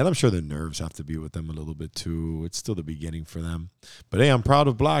 And I'm sure the nerves have to be with them a little bit too. It's still the beginning for them. But hey, I'm proud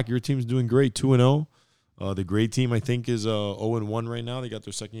of Black. Your team's doing great, 2-0. The gray team, I think, is 0-1 right now. They got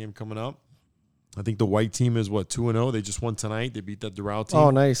their second game coming up. I think the white team is 2-0. They just won tonight. They beat that Doral team. Oh,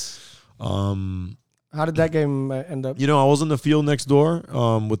 nice. How did that game end up? I was in the field next door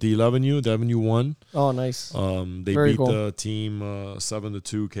with the 11U. The 11U won. Oh, nice. They Very beat cool. the team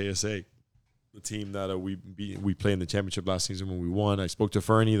 7-2 KSA, the team that we played in the championship last season when we won. I spoke to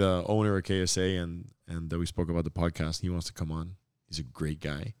Fernie, the owner of KSA, and we spoke about the podcast. He wants to come on. He's a great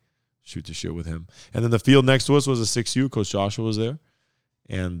guy. Shoot the shit with him. And then the field next to us was a 6U. Coach Joshua was there.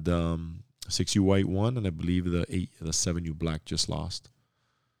 And 6U white won, and I believe the 7U black just lost.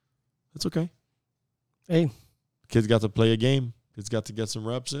 That's okay. Hey, kids got to play a game. Kids got to get some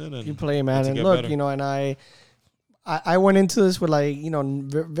reps in, and you play, man. And look, better. And I went into this with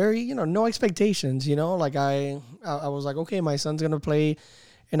very, no expectations. Like I was like, okay, my son's gonna play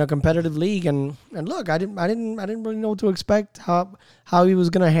in a competitive league, and look, I didn't really know what to expect, how he was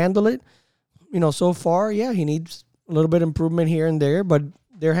gonna handle it. So far, yeah, he needs a little bit of improvement here and there, but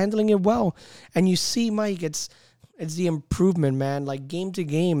they're handling it well. And you see, Mike, it's the improvement, man. Like game to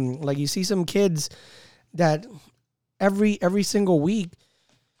game, like you see some kids that every single week,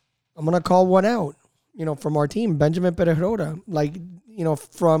 I'm gonna call one out. From our team, Benjamin Perejota. Like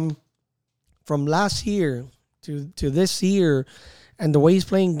from last year to this year, and the way he's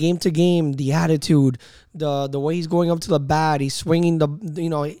playing game to game, the attitude, the way he's going up to the bat, he's swinging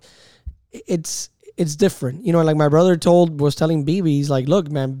it's different. Like my brother was telling BB, he's like,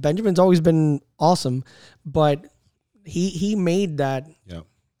 look, man, Benjamin's always been awesome, but he made that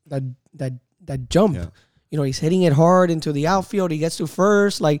jump. Yeah. He's hitting it hard into the outfield. He gets to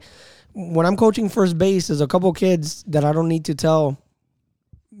first. Like when I'm coaching first base, there's a couple kids that I don't need to tell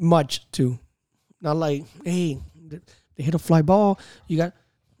much to. Not like, hey, they hit a fly ball. You got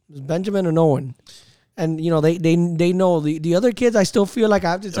Benjamin or no one. And, they know. The other kids, I still feel like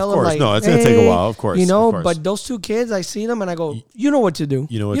I have to tell them, like, no, it's going to take a while, of course. But those two kids, I see them and I go, you know what to do.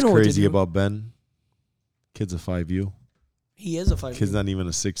 You know what's crazy about Ben? Kid's a 5U. He is a 5U. Kid's not even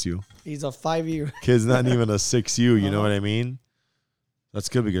a 6U. He's a 5U. Kid's not even a 6U. You know what I mean? That's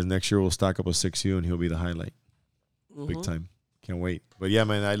good because next year we'll stack up a 6U and he'll be the highlight. Big time. Can't wait. But yeah,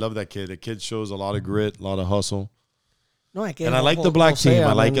 man, I love that kid. The kid shows a lot of grit, a lot of hustle. No, I can't. And I like the black team.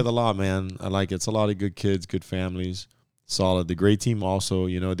 I like it a lot, man. I like it. It's a lot of good kids, good families, solid. The gray team also,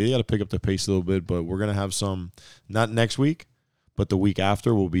 they got to pick up the pace a little bit, but we're going to have some, not next week, but the week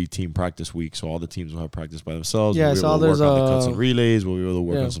after will be team practice week. So all the teams will have practice by themselves. Yeah, we'll be so able to there's work on the cuts and relays. We'll be able to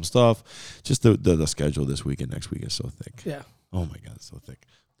work on some stuff. Just the schedule this week and next week is so thick. Yeah. Oh, my God, it's so thick.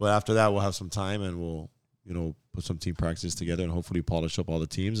 But after that, we'll have some time and we'll, put some team practices together and hopefully polish up all the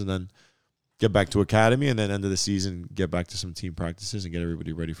teams and then get back to academy and then end of the season, get back to some team practices and get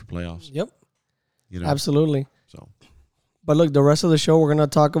everybody ready for playoffs. Yep. Absolutely. So, but look, the rest of the show, we're going to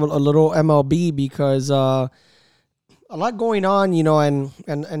talk about a little MLB because a lot going on, and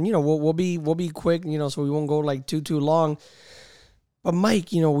we'll be quick, so we won't go like too long. But Mike,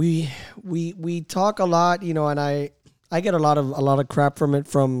 we talk a lot, and I get a lot of crap from it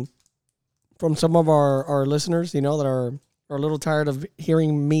from some of our listeners, that are a little tired of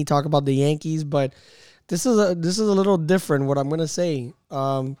hearing me talk about the Yankees, but this is a little different. What I'm gonna say,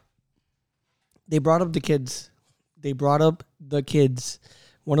 they brought up the kids.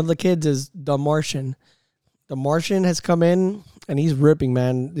 One of the kids is the Martian. The Martian has come in and he's ripping,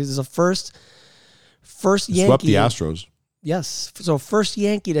 man. This is a first Yankee. Swept the Astros. Yes, so first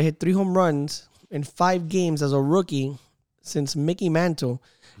Yankee to hit 3 home runs in 5 games as a rookie since Mickey Mantle,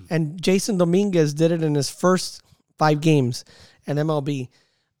 and Jason Dominguez did it in his first 5 games in MLB.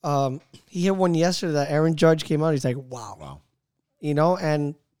 He hit one yesterday that Aaron Judge came out. He's like, wow.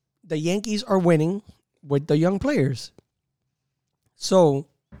 And the Yankees are winning with the young players. So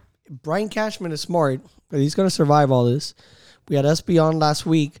Brian Cashman is smart, but he's going to survive all this. We had SB on last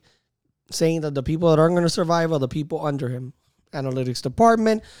week saying that the people that aren't going to survive are the people under him. Analytics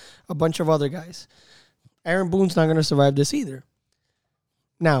department, a bunch of other guys. Aaron Boone's not going to survive this either.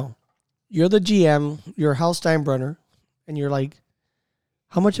 Now, you're the GM, you're Hal Steinbrenner, and you're like,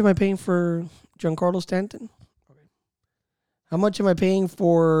 how much am I paying for Giancarlo Stanton? How much am I paying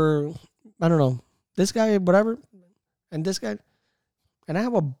for, I don't know, this guy, whatever, and this guy? And I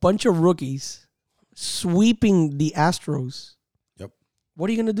have a bunch of rookies sweeping the Astros. Yep. What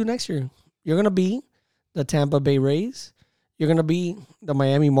are you going to do next year? You're going to be the Tampa Bay Rays. You're going to be the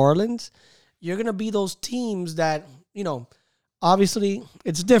Miami Marlins. You're going to be those teams that, obviously,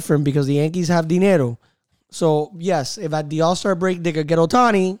 it's different because the Yankees have dinero. So, yes, if at the All-Star break they could get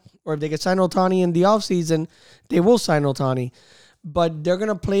Ohtani, or if they could sign Ohtani in the offseason, they will sign Ohtani. But they're going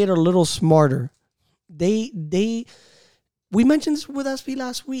to play it a little smarter. We mentioned this with SP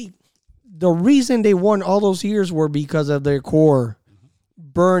last week. The reason they won all those years were because of their core.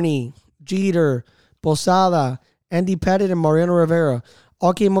 Bernie, Jeter, Posada, Andy Pettitte, and Mariano Rivera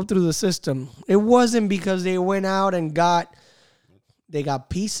all came up through the system. It wasn't because they went out and got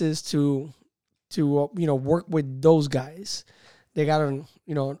pieces to work with those guys. They got an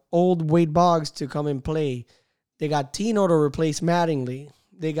old Wade Boggs to come and play. They got Tino to replace Mattingly.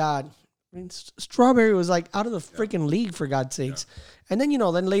 They got Strawberry was like out of the freaking league, for God's sakes. Yeah. And then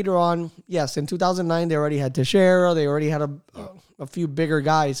then later on, yes, in 2009 they already had Teixeira. They already had a few bigger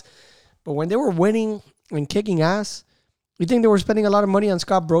guys. But when they were winning and kicking ass, you think they were spending a lot of money on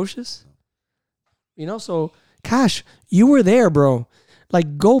Scott Brocious? So Cash, you were there, bro.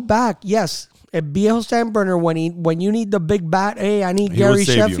 Like, go back. Yes, a Viejo Steinbrenner when you need the big bat. Hey, I need Gary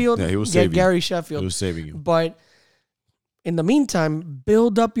Sheffield. Yeah, he was saving Gary Sheffield. He was saving you. But in the meantime,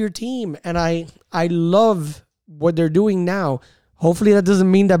 build up your team, and I love what they're doing now. Hopefully, that doesn't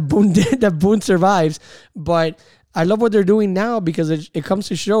mean that Boone survives, but I love what they're doing now because it comes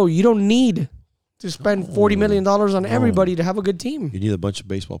to show you don't need to spend $40 million on everybody to have a good team. You need a bunch of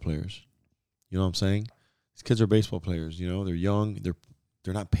baseball players. You know what I'm saying? These kids are baseball players. They're young.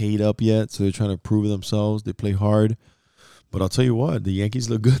 They're not paid up yet, so they're trying to prove themselves. They play hard. But I'll tell you what, the Yankees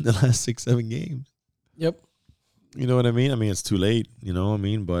look good in the last 6-7 games. Yep. You know what I mean? I mean, it's too late,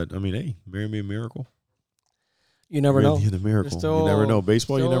 but, hey, marry me a miracle. You never know. The miracle. You never know.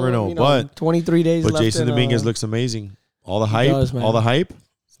 Baseball, you never know. But 23 days left. But Jason Dominguez looks amazing. All the hype,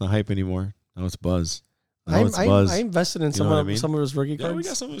 it's not hype anymore. Now it's buzz. I invested in some of his rookie cards. Yeah, we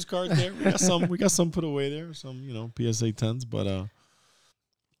got some of his cards there. We got some put away there. Some, PSA 10s. But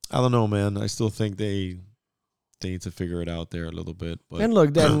I don't know, man. I still think they need to figure it out there a little bit. But, and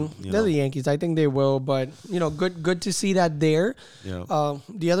look, then they're the Yankees. I think they will. But good to see that there. Yeah.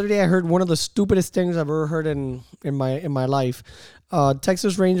 The other day I heard one of the stupidest things I've ever heard in my life.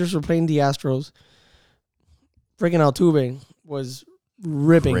 Texas Rangers were playing the Astros. Freaking Altuve was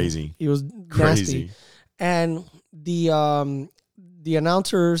ripping. Crazy. He was nasty. And the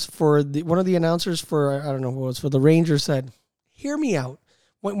announcers for one of the announcers for I don't know who it was for the Rangers said, "Hear me out.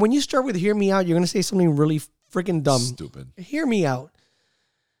 When you start with 'hear me out,' you're gonna say something really freaking dumb. Stupid. Hear me out.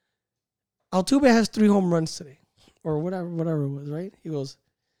 Altuve has 3 home runs today, or whatever it was, right? He goes,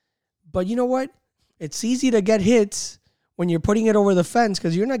 but you know what? It's easy to get hits when you're putting it over the fence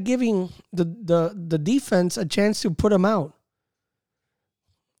because you're not giving the defense a chance to put them out.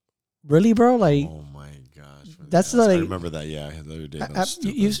 Really, bro? Like, oh my gosh, that's I remember that. Yeah, the other day.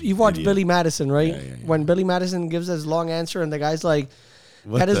 You watched Billy Madison, right? Yeah. When Billy Madison gives his long answer and the guy's like,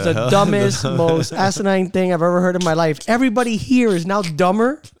 that is the dumbest, most asinine thing I've ever heard in my life. Everybody here is now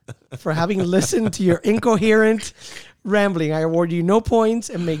dumber for having listened to your incoherent rambling. I award you no points,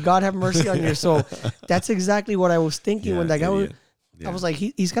 and may God have mercy on your soul. That's exactly what I was thinking when that guy was. Yeah. I was like,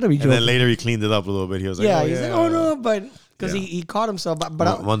 he's got to be joking. And then later he cleaned it up a little bit. He was like, he's like, oh no, but because he caught himself. But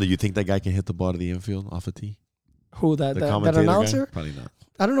I wonder, you think that guy can hit the ball to the infield off a tee? Who that announcer? Guy? Probably not.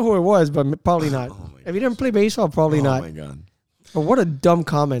 I don't know who it was, but probably not. If he didn't play baseball, probably not. Oh my God. But what a dumb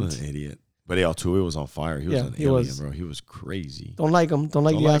comment. What an idiot. But Altuve was on fire. He was an alien, bro. He was crazy. Don't like him. Don't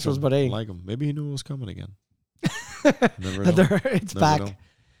like the Astros, but hey. Don't like him. Maybe he knew it was coming again. Never know. It's back. Know.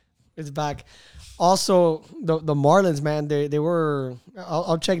 It's back. Also, the Marlins, man, they were.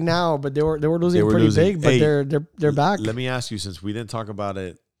 I'll check now, but they were losing pretty big. But they're back. Let me ask you, since we didn't talk about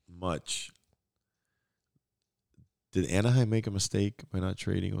it much, did Anaheim make a mistake by not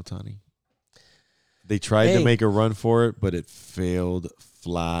trading Ohtani? They tried to make a run for it, but it failed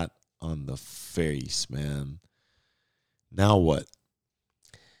flat on the face, man. Now what?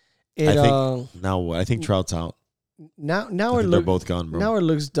 Now what? I think Trout's out. Now they're both gone, bro. Now it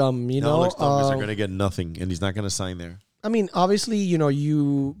looks dumb. Now it looks dumb because they're gonna get nothing, and he's not gonna sign there. I mean, obviously,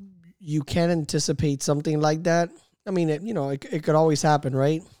 you can't anticipate something like that. I mean, it could always happen,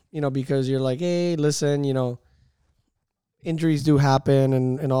 right? Because you're like, hey, listen, injuries do happen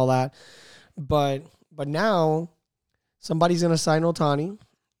and all that. But now somebody's gonna sign Ohtani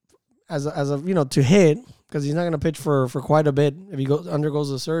as a to hit, because he's not gonna pitch for quite a bit if he undergoes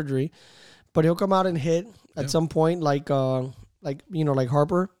the surgery. But he'll come out and hit at some point, like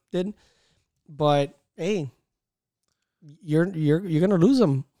Harper did. But hey, you're gonna lose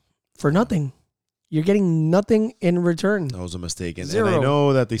him for nothing. You're getting nothing in return. That was a mistake, and Zero. I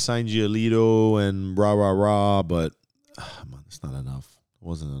know that they signed Giolito and rah, but it's not enough. It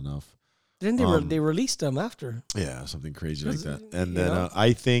wasn't enough. Didn't they released him after? Yeah, something crazy like that. And you then know?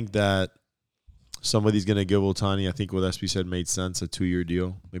 I think that somebody's going to give Ohtani, I think what SB said made sense, a 2-year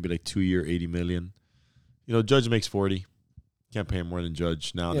deal, maybe like 2-year, $80 million. You know, Judge makes 40. Can't pay him more than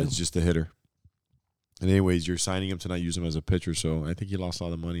Judge now. Yeah. That's just a hitter. And anyways, you're signing him to not use him as a pitcher, so I think he lost a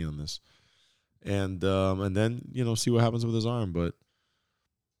lot of money on this. And then, you know, see what happens with his arm. But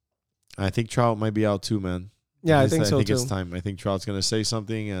I think Trout might be out too, man. Yeah, I think so, I think too. it's time. I think Trout's going to say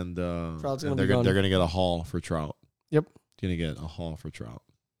something, and Trout's and gonna be gone. they're going to get a haul for Trout. Yep. Going to get a haul for Trout.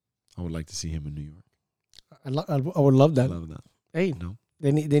 I would like to see him in New York. I would love that. I love that. Hey, No?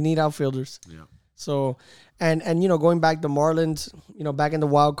 they need outfielders. Yeah. So, and you know, going back to Marlins, you know, back in the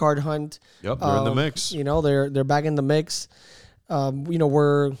wild card hunt. Yep, they're in the mix. You know, they're back in the mix. You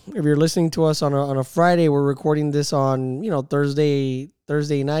know, if you're listening to us on a Friday, we're recording this on, you know, Thursday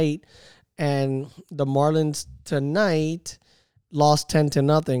night, and the Marlins tonight lost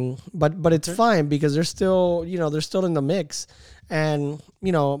 10-0, but it's fine because they're still in the mix, and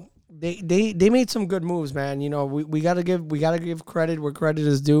you know they made some good moves, man. You know, we gotta give credit where credit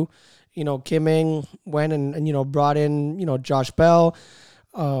is due. You know, Kim Ng went and you know brought in, you know, Josh Bell.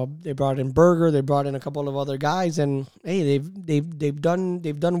 They brought in Berger. They brought in a couple of other guys, and hey, they've done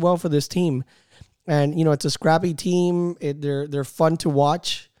well for this team. And you know, it's a scrappy team. They're fun to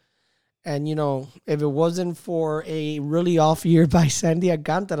watch. And you know, if it wasn't for a really off year by Sandy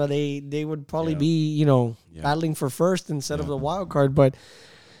Alcantara, they would probably be, you know, battling for first instead of the wild card. But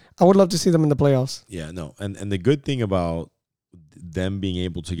I would love to see them in the playoffs. Yeah, no, and the good thing about them being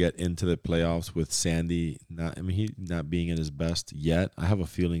able to get into the playoffs with Sandy, he not being at his best yet. I have a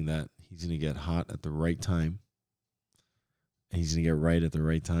feeling that he's going to get hot at the right time. And he's going to get right at the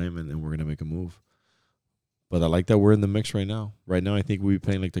right time, and then we're going to make a move. But I like that we're in the mix right now. Right now, I think we'd be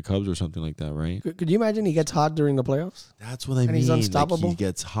playing like the Cubs or something like that, right? Could you imagine he gets hot during the playoffs? That's what I mean. And he's unstoppable. Like he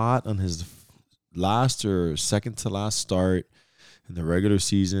gets hot on his last or second to last start in the regular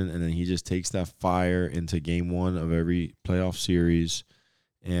season, and then he just takes that fire into game one of every playoff series.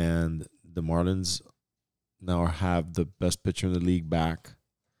 And the Marlins now have the best pitcher in the league back.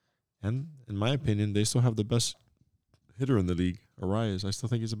 And in my opinion, they still have the best hitter in the league, Urias. I still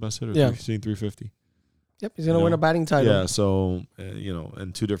think he's the best hitter. Yeah. 350. Yep, he's going to win a batting title. Yeah, so, you know,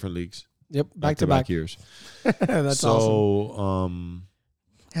 in 2 different leagues. Yep, back-to-back years. That's awesome.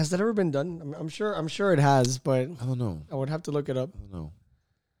 So, has that ever been done? I'm sure it has, but I don't know. I would have to look it up. I don't know.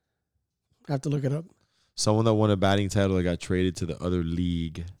 I have to look it up. Someone that won a batting title that got traded to the other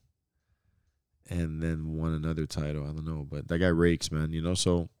league and then won another title. I don't know, but that guy rakes, man. You know,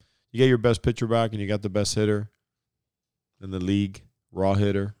 so you get your best pitcher back and you got the best hitter in the league, raw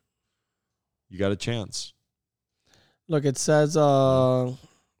hitter. You got a chance. Look, it says, let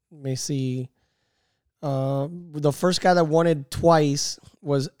me see. The first guy that won it twice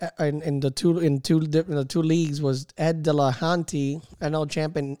was in the two leagues was Ed Delahanty, NL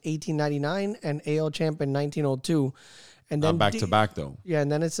champ in 1899 and AL champ in 1902. And then back to back though. Yeah, and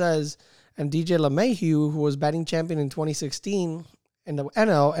then it says, and DJ LeMahieu, who was batting champion in 2016 in the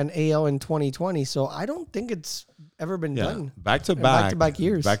NL and AL in 2020. So I don't think it's ever been done. Back to back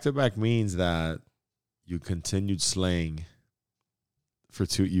years. Back to back means that you continued slaying.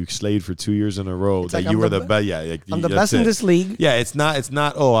 You slayed for 2 years in a row. It's that like you I'm were the the best. Yeah, like, I'm the best in this league. Yeah, it's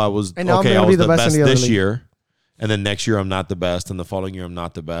not. Oh, I was And now okay. I'm I gonna was be the best in the other this league. year, and then next year I'm not the best, and the following year I'm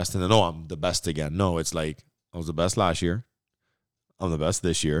not the best, and then I'm the best again. No, it's like I was the best last year. I'm the best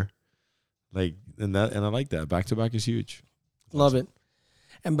this year. Like and I like that. Back to back is huge. Love it.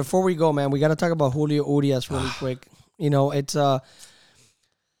 And before we go, man, we got to talk about Julio Urias really quick. You know, it's a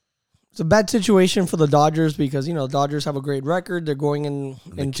bad situation for the Dodgers because, you know, Dodgers have a great record. They're going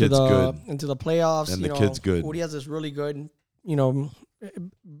into the playoffs. And the kid's good. Urias is really good. You know,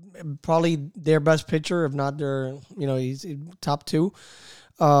 probably their best pitcher, if not their, you know, he's top 2.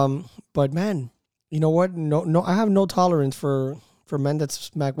 But man, you know what? No, I have no tolerance for men that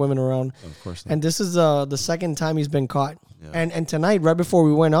smack women around. Of course not. And this is the second time he's been caught. Yeah. And tonight, right before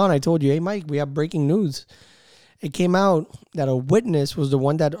we went on, I told you, hey, Mike, we have breaking news. It came out that a witness was the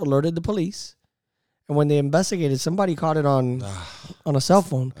one that alerted the police. And when they investigated, somebody caught it on a cell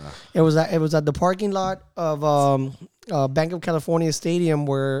phone. It was at the parking lot of Bank of California Stadium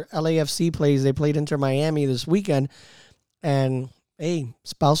where LAFC plays. They played Inter Miami this weekend. And, hey,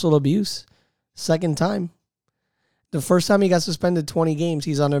 spousal abuse. Second time. The first time he got suspended 20 games.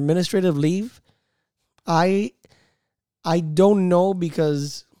 He's on administrative leave. I don't know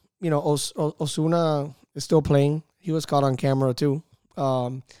because, you know, Osuna is still playing. He was caught on camera too.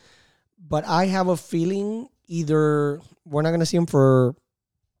 But I have a feeling either we're not going to see him for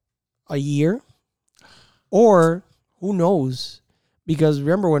a year or who knows, Because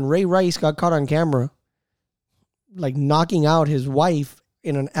remember when Ray Rice got caught on camera, like knocking out his wife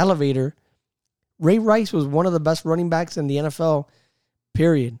in an elevator, Ray Rice was one of the best running backs in the NFL,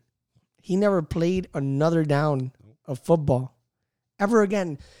 period. He never played another down of football ever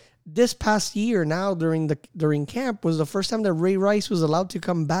again. This past year now during camp was the first time that Ray Rice was allowed to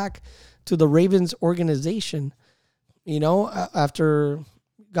come back to the Ravens organization. You know, after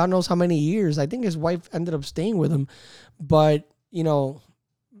God knows how many years. I think his wife ended up staying with him. But, you know,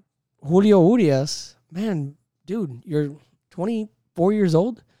 Julio Urias, man, dude, you're 24 years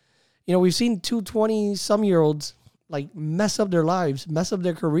old. You know, we've seen two 20-some-year-olds like mess up their lives, mess up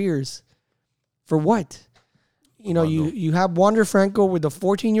their careers. For what? You know, you have Wander Franco with a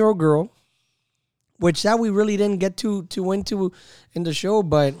 14-year-old girl, which that we really didn't get too into in the show,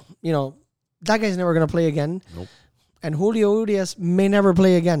 but, you know, that guy's never going to play again. Nope. And Julio Urias may never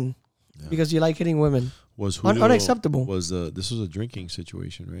play again because you like hitting women. Was Julio, unacceptable. This was a drinking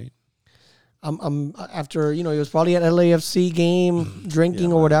situation, right? After, you know, he was probably at LAFC game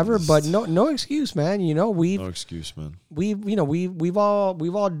drinking or whatever, but no excuse, man. You know, no excuse, man. We've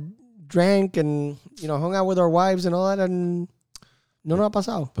all drank and, you know, hung out with our wives and all that, and no ha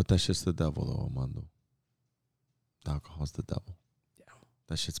pasado. But that shit's the devil, though, Armando. Alcohol's the devil. Yeah,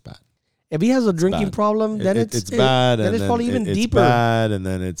 that shit's bad. If he has a drinking problem, then it's bad. Then it's probably even deeper. It's bad, and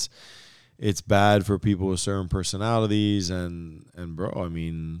then it's bad for people with certain personalities, and bro, I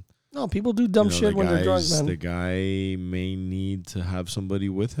mean, no, people do dumb shit when they're drunk, man. The guy may need to have somebody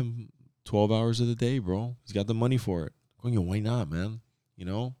with him 12 hours of the day, bro. He's got the money for it. Why not, man? You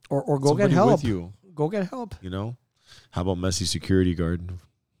know, or go get help. With you. Go get help. You know, how about Messi security guard?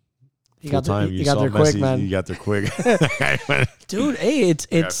 He got there quick, man. You got there quick, dude. Hey,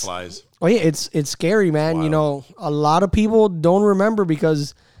 it's flies. Oh yeah, it's scary, man. Wow. You know, a lot of people don't remember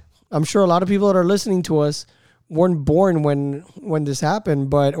because I'm sure a lot of people that are listening to us weren't born when this happened,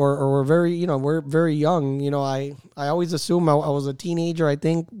 but or were we're very young. You know, I always assume I was a teenager. I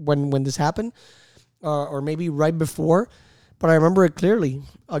think when this happened, or maybe right before. But I remember it clearly.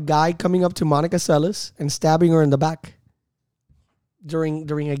 A guy coming up to Monica Seles and stabbing her in the back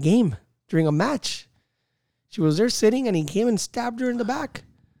during a game, during a match. She was there sitting, and he came and stabbed her in the back.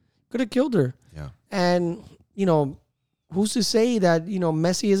 Could have killed her. Yeah. And, you know, who's to say that, you know,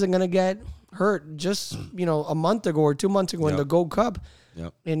 Messi isn't going to get hurt just, you know, a month ago or 2 months ago in the Gold Cup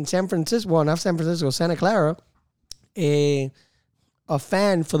in San Francisco. Well, not San Francisco, Santa Clara. A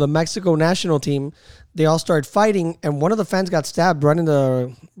fan for the Mexico national team, they all started fighting, and one of the fans got stabbed right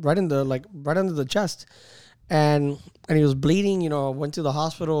under the chest, and he was bleeding. You know, went to the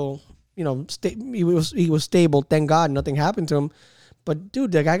hospital. You know, he was stable. Thank God, nothing happened to him. But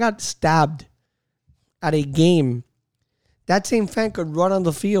dude, the guy got stabbed at a game. That same fan could run on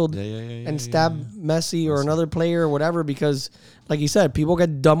the field and stab Messi or another player or whatever, because, like you said, people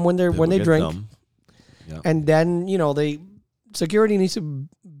get dumb when they drink, and then, you know, security needs to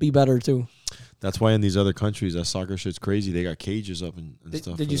be better too. That's why in these other countries, that soccer shit's crazy. They got cages up and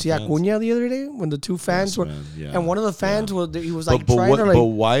stuff. Did you see Acuna the other day when the two fans were? Yeah. And one of the fans was like trying to like. But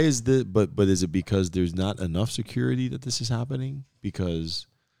why is the? But is it because there's not enough security that this is happening? Because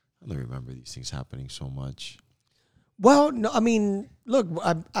I don't remember these things happening so much. Well, no, I mean, look,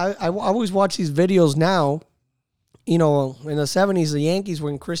 I always watch these videos now. You know, in the 70s, the Yankees,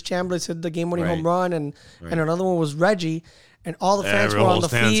 when Chris Chambliss hit the game-winning home run, and another one was Reggie. And all the fans were on the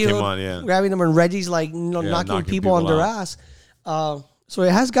field, grabbing them, and Reggie's like, you know, knocking people on their ass. So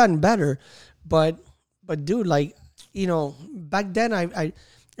it has gotten better, but dude, like, you know, back then I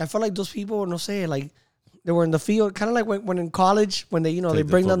felt like those people, no sé, like they were in the field, kind of like when in college, when they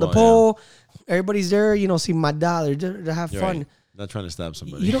bring down the pole, everybody's there, you know, sin maldad, they're there to have fun. Right. Not trying to stab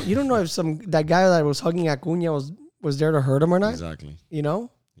somebody. You don't know if that guy that was hugging Acuna was there to hurt him or not. Exactly. You know.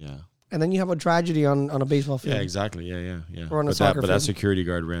 Yeah. And then you have a tragedy on a baseball field. Yeah, exactly. Yeah. Or on a soccer field. But that security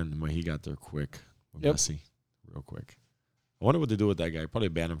guard ran when he got there quick. Messi, real quick. I wonder what they do with that guy. Probably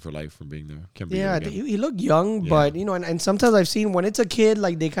ban him for life from being there. Can't be there again. He looked young, but, you know, and sometimes I've seen when it's a kid,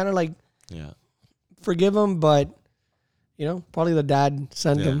 like they kind of like forgive him, but, you know, probably the dad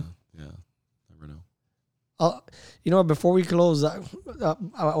sent him. Yeah, never know. You know, before we close, I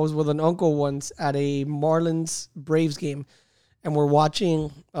was with an uncle once at a Marlins Braves game. And we're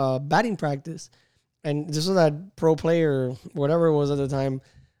watching batting practice. And this was that pro player, whatever it was at the time.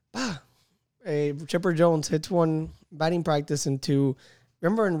 Chipper Jones hits one batting practice into,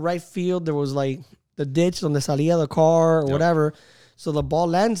 remember in right field, there was like the ditch donde salía the car or whatever. So the ball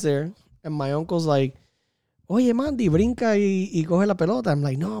lands there. And my uncle's like, oye, Mandy, brinca y coge la pelota. I'm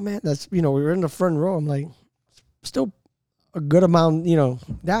like, no, man, that's, you know, we were in the front row. I'm like, still a good amount, you know,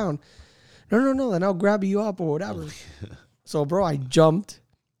 down. No, then I'll grab you up or whatever. So, bro, I jumped.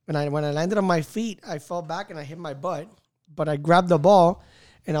 And when I landed on my feet, I fell back and I hit my butt. But I grabbed the ball.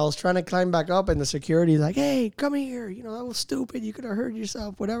 And I was trying to climb back up, and the security's like, "Hey, come here! You know, that was stupid. You could have hurt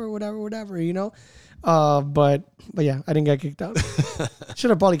yourself. Whatever. You know." But yeah, I didn't get kicked out.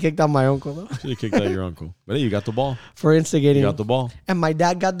 Should have probably kicked out my uncle though. Should have kicked out your uncle. But hey, you got the ball. For instigating. You got the ball. And my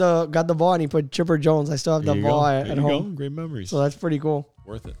dad got the ball, and he put Chipper Jones. I still have the ball at home. Great memories. So that's pretty cool.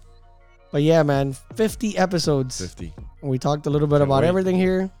 Worth it. But yeah, man, 50 episodes. 50. And we talked a little bit about everything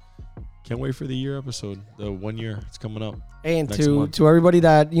here. Can't wait for the year episode. The 1 year. It's coming up. And to everybody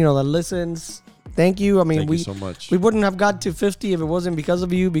that, you know, that listens, thank you. I mean, thank you so much. We wouldn't have got to 50 if it wasn't because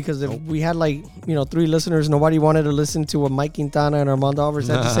of you, because if we had 3 listeners, nobody wanted to listen to what Mike Quintana and Armando Alvarez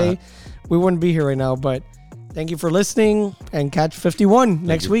had to say, we wouldn't be here right now. But thank you for listening, and catch 51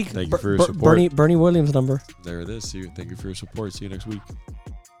 next week. Thank you for your support. Bernie Williams number. There it is. Thank you for your support. See you next week.